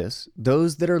top of this,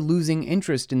 those that are losing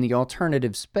interest in the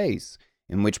alternative space,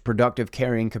 in which productive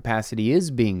carrying capacity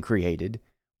is being created,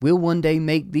 will one day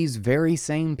make these very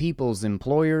same people's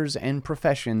employers and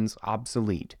professions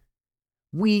obsolete.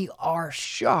 We are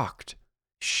shocked.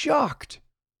 Shocked.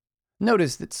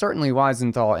 Notice that certainly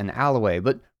Wiesenthal and Alloway,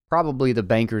 but probably the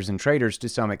bankers and traders to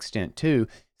some extent too,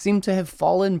 seem to have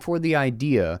fallen for the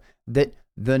idea that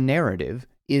the narrative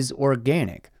is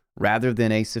organic rather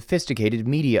than a sophisticated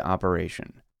media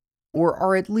operation, or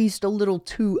are at least a little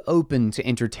too open to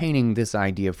entertaining this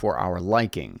idea for our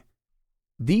liking.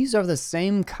 These are the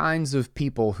same kinds of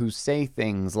people who say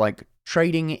things like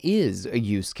trading is a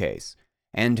use case,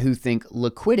 and who think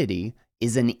liquidity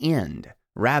is an end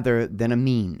rather than a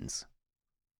means.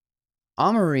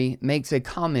 Amory makes a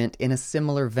comment in a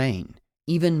similar vein,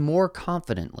 even more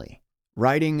confidently,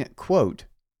 writing, quote,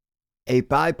 "A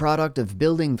byproduct of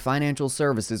building financial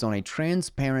services on a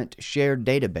transparent shared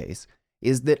database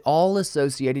is that all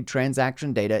associated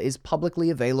transaction data is publicly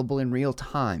available in real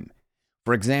time.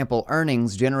 For example,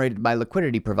 earnings generated by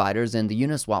liquidity providers in the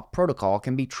Uniswap protocol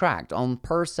can be tracked on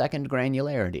per-second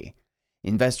granularity.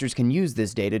 Investors can use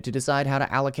this data to decide how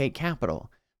to allocate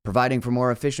capital, providing for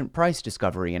more efficient price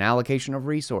discovery and allocation of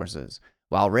resources,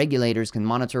 while regulators can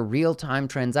monitor real-time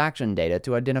transaction data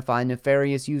to identify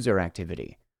nefarious user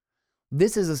activity.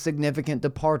 This is a significant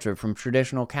departure from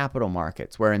traditional capital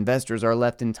markets, where investors are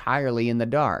left entirely in the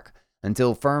dark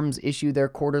until firms issue their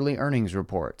quarterly earnings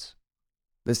reports.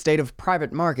 The state of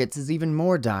private markets is even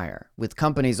more dire, with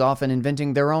companies often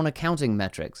inventing their own accounting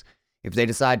metrics, if they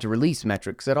decide to release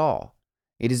metrics at all.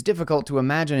 It is difficult to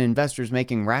imagine investors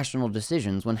making rational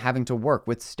decisions when having to work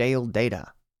with stale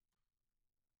data."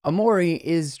 Amory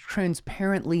is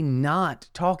transparently not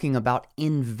talking about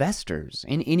investors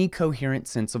in any coherent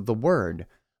sense of the word,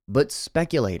 but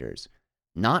speculators,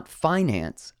 not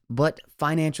finance, but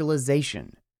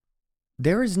financialization.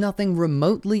 There is nothing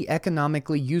remotely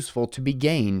economically useful to be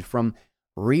gained from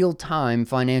real-time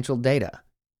financial data,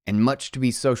 and much to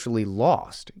be socially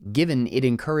lost, given it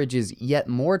encourages yet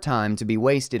more time to be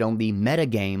wasted on the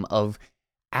metagame of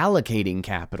allocating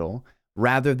capital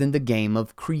rather than the game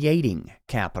of creating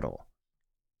capital.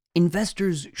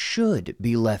 Investors should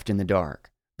be left in the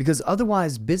dark, because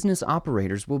otherwise business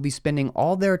operators will be spending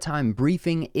all their time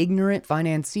briefing ignorant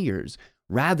financiers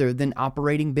rather than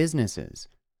operating businesses.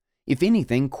 If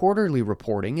anything, quarterly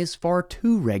reporting is far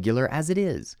too regular as it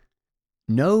is.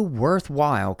 No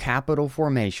worthwhile capital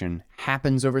formation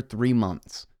happens over 3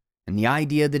 months, and the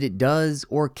idea that it does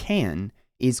or can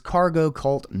is cargo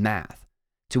cult math,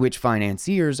 to which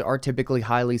financiers are typically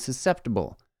highly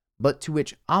susceptible, but to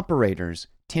which operators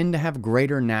tend to have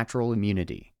greater natural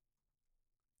immunity.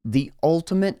 The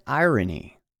ultimate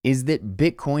irony is that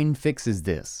Bitcoin fixes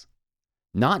this.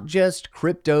 Not just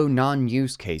crypto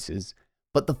non-use cases,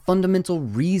 but the fundamental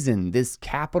reason this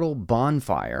capital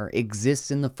bonfire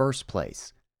exists in the first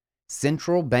place: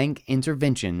 central bank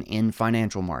intervention in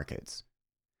financial markets.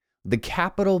 The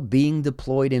capital being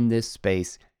deployed in this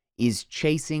space is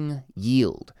chasing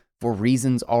yield for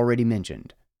reasons already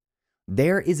mentioned.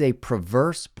 There is a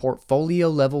perverse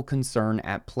portfolio-level concern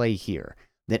at play here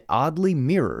that oddly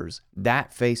mirrors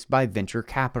that faced by venture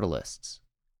capitalists.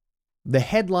 The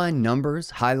headline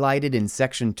numbers highlighted in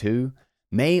Section 2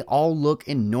 may all look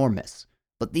enormous,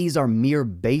 but these are mere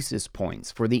basis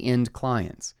points for the end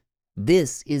clients.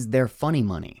 This is their funny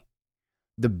money.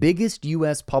 The biggest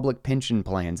U.S. public pension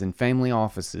plans and family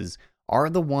offices are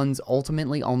the ones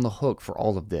ultimately on the hook for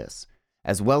all of this,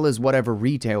 as well as whatever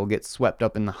retail gets swept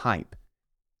up in the hype.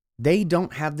 They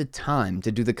don't have the time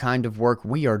to do the kind of work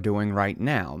we are doing right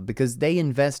now because they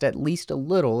invest at least a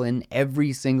little in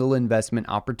every single investment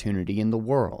opportunity in the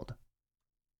world.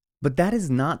 But that is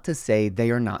not to say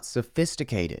they are not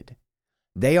sophisticated.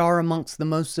 They are amongst the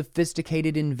most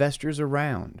sophisticated investors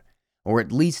around, or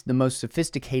at least the most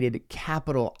sophisticated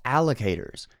capital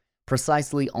allocators,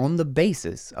 precisely on the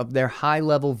basis of their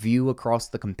high-level view across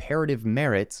the comparative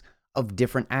merits of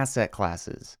different asset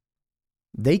classes.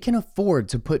 They can afford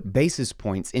to put basis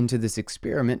points into this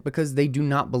experiment because they do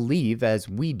not believe, as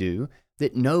we do,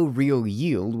 that no real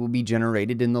yield will be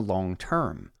generated in the long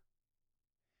term.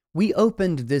 We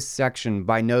opened this section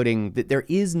by noting that there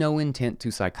is no intent to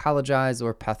psychologize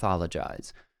or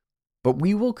pathologize, but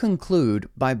we will conclude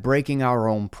by breaking our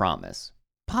own promise,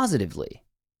 positively.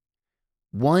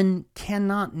 One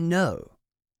cannot know,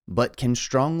 but can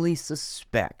strongly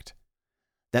suspect,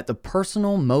 that the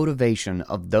personal motivation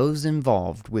of those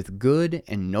involved with good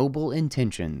and noble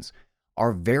intentions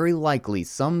are very likely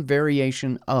some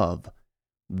variation of,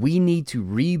 we need to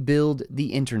rebuild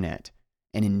the internet,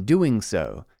 and in doing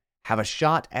so, have a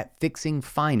shot at fixing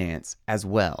finance as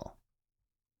well.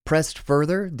 Pressed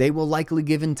further, they will likely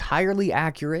give entirely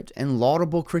accurate and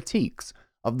laudable critiques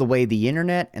of the way the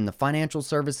internet and the financial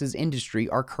services industry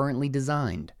are currently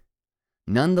designed.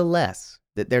 Nonetheless,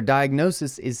 that their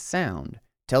diagnosis is sound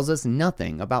tells us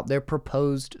nothing about their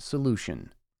proposed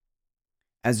solution.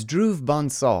 As Dhruv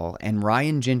Bansal and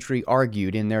Ryan Gentry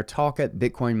argued in their talk at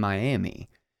Bitcoin Miami,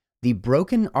 the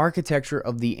broken architecture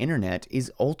of the internet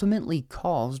is ultimately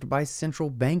caused by central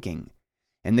banking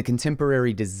and the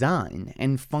contemporary design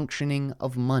and functioning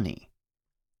of money.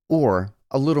 Or,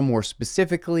 a little more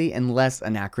specifically and less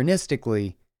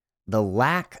anachronistically, the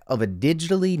lack of a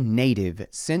digitally native,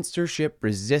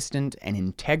 censorship-resistant, and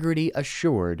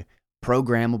integrity-assured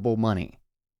programmable money.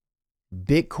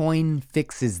 Bitcoin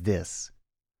fixes this.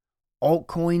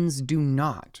 Altcoins do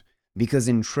not, because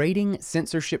in trading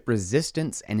censorship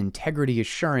resistance and integrity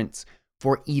assurance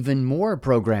for even more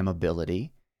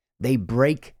programmability, they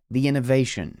break the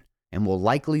innovation and will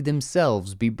likely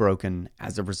themselves be broken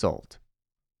as a result.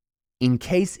 In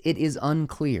case it is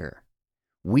unclear,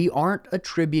 we aren't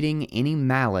attributing any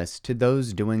malice to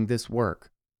those doing this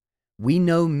work. We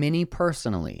know many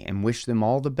personally and wish them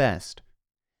all the best.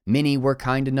 Many were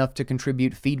kind enough to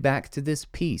contribute feedback to this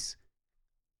piece.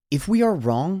 If we are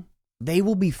wrong, they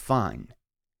will be fine.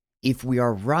 If we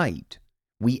are right,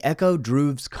 we echo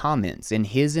Dhruv's comments in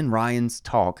his and Ryan's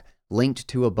talk linked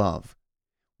to above.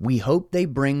 We hope they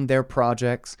bring their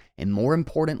projects and, more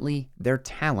importantly, their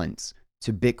talents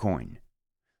to Bitcoin.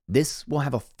 This will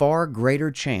have a far greater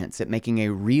chance at making a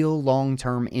real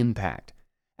long-term impact,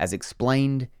 as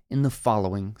explained in the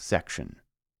following section.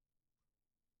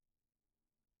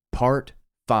 Part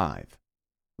 5.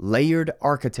 Layered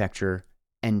Architecture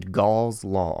and Gall's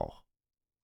Law.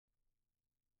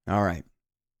 All right.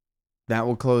 That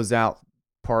will close out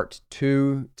part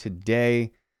 2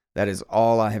 today. That is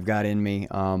all I have got in me.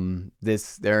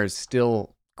 There is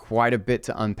still quite a bit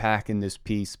to unpack in this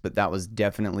piece, but that was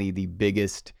definitely the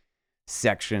biggest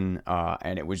section,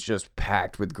 and it was just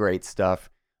packed with great stuff.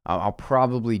 I'll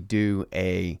probably do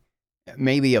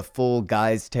maybe a full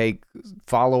guys take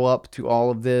follow-up to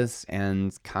all of this,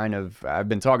 and I've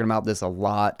been talking about this a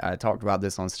lot. I talked about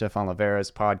this on Stefan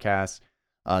Livera's podcast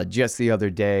just the other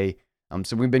day.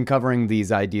 So we've been covering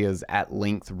these ideas at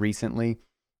length recently.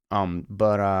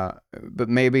 But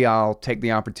maybe I'll take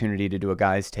the opportunity to do a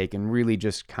guy's take and really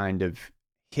just kind of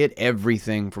hit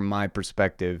everything from my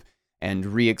perspective and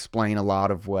re-explain a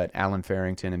lot of what Alan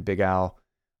Farrington and Big Al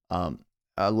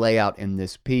lay out in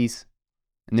this piece.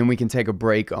 And then we can take a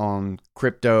break on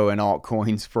crypto and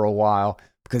altcoins for a while,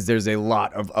 because there's a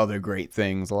lot of other great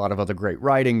things, a lot of other great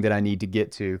writing that I need to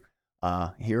get to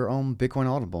here on Bitcoin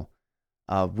Audible.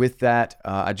 With that,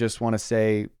 I just want to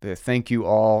say thank you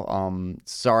all.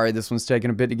 Sorry this one's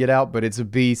taking a bit to get out, but it's a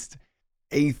beast.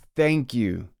 A thank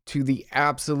you to the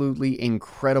absolutely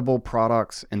incredible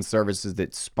products and services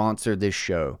that sponsor this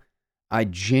show. I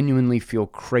genuinely feel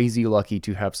crazy lucky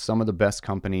to have some of the best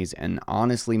companies and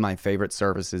honestly my favorite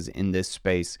services in this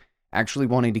space actually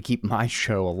wanting to keep my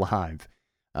show alive.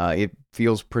 It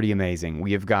feels pretty amazing.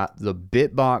 We have got the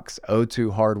BitBox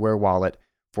O2 hardware wallet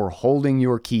for holding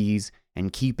your keys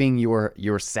and keeping your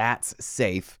sats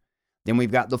safe. Then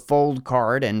we've got the Fold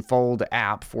card and Fold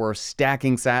app for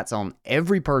stacking sats on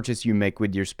every purchase you make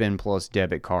with your Spin Plus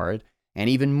debit card, and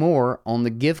even more on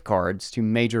the gift cards to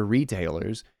major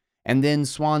retailers. And then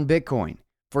Swan Bitcoin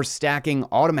for stacking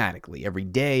automatically every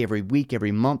day, every week,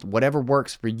 every month, whatever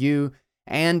works for you,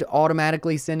 and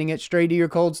automatically sending it straight to your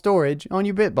cold storage on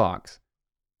your BitBox.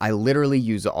 I literally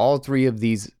use all three of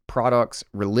these products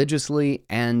religiously,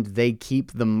 and they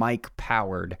keep the mic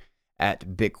powered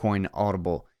at Bitcoin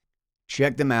Audible.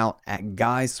 Check them out at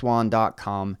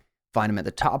guyswan.com. Find them at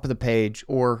the top of the page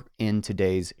or in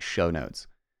today's show notes.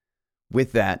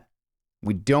 With that,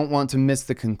 We don't want to miss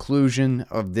the conclusion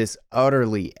of this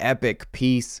utterly epic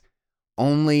piece.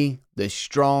 Only the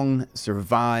strong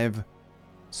survive.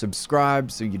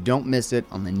 Subscribe so you don't miss it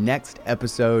on the next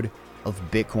episode of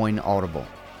Bitcoin Audible.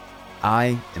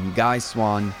 I am Guy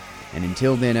Swan, and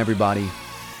until then, everybody,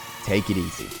 take it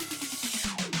easy.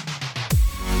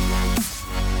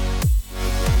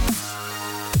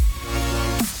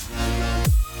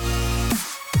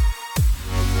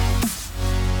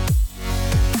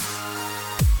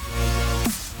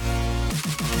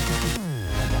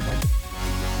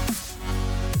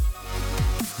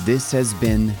 This has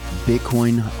been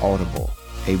Bitcoin Audible,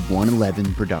 a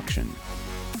 111 production.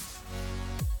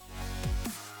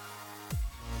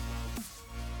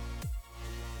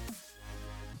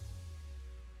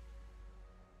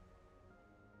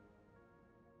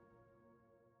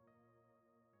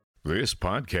 This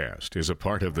podcast is a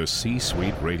part of the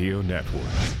C-Suite Radio Network.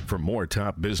 For more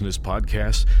top business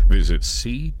podcasts, visit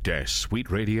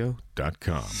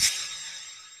c-suiteradio.com.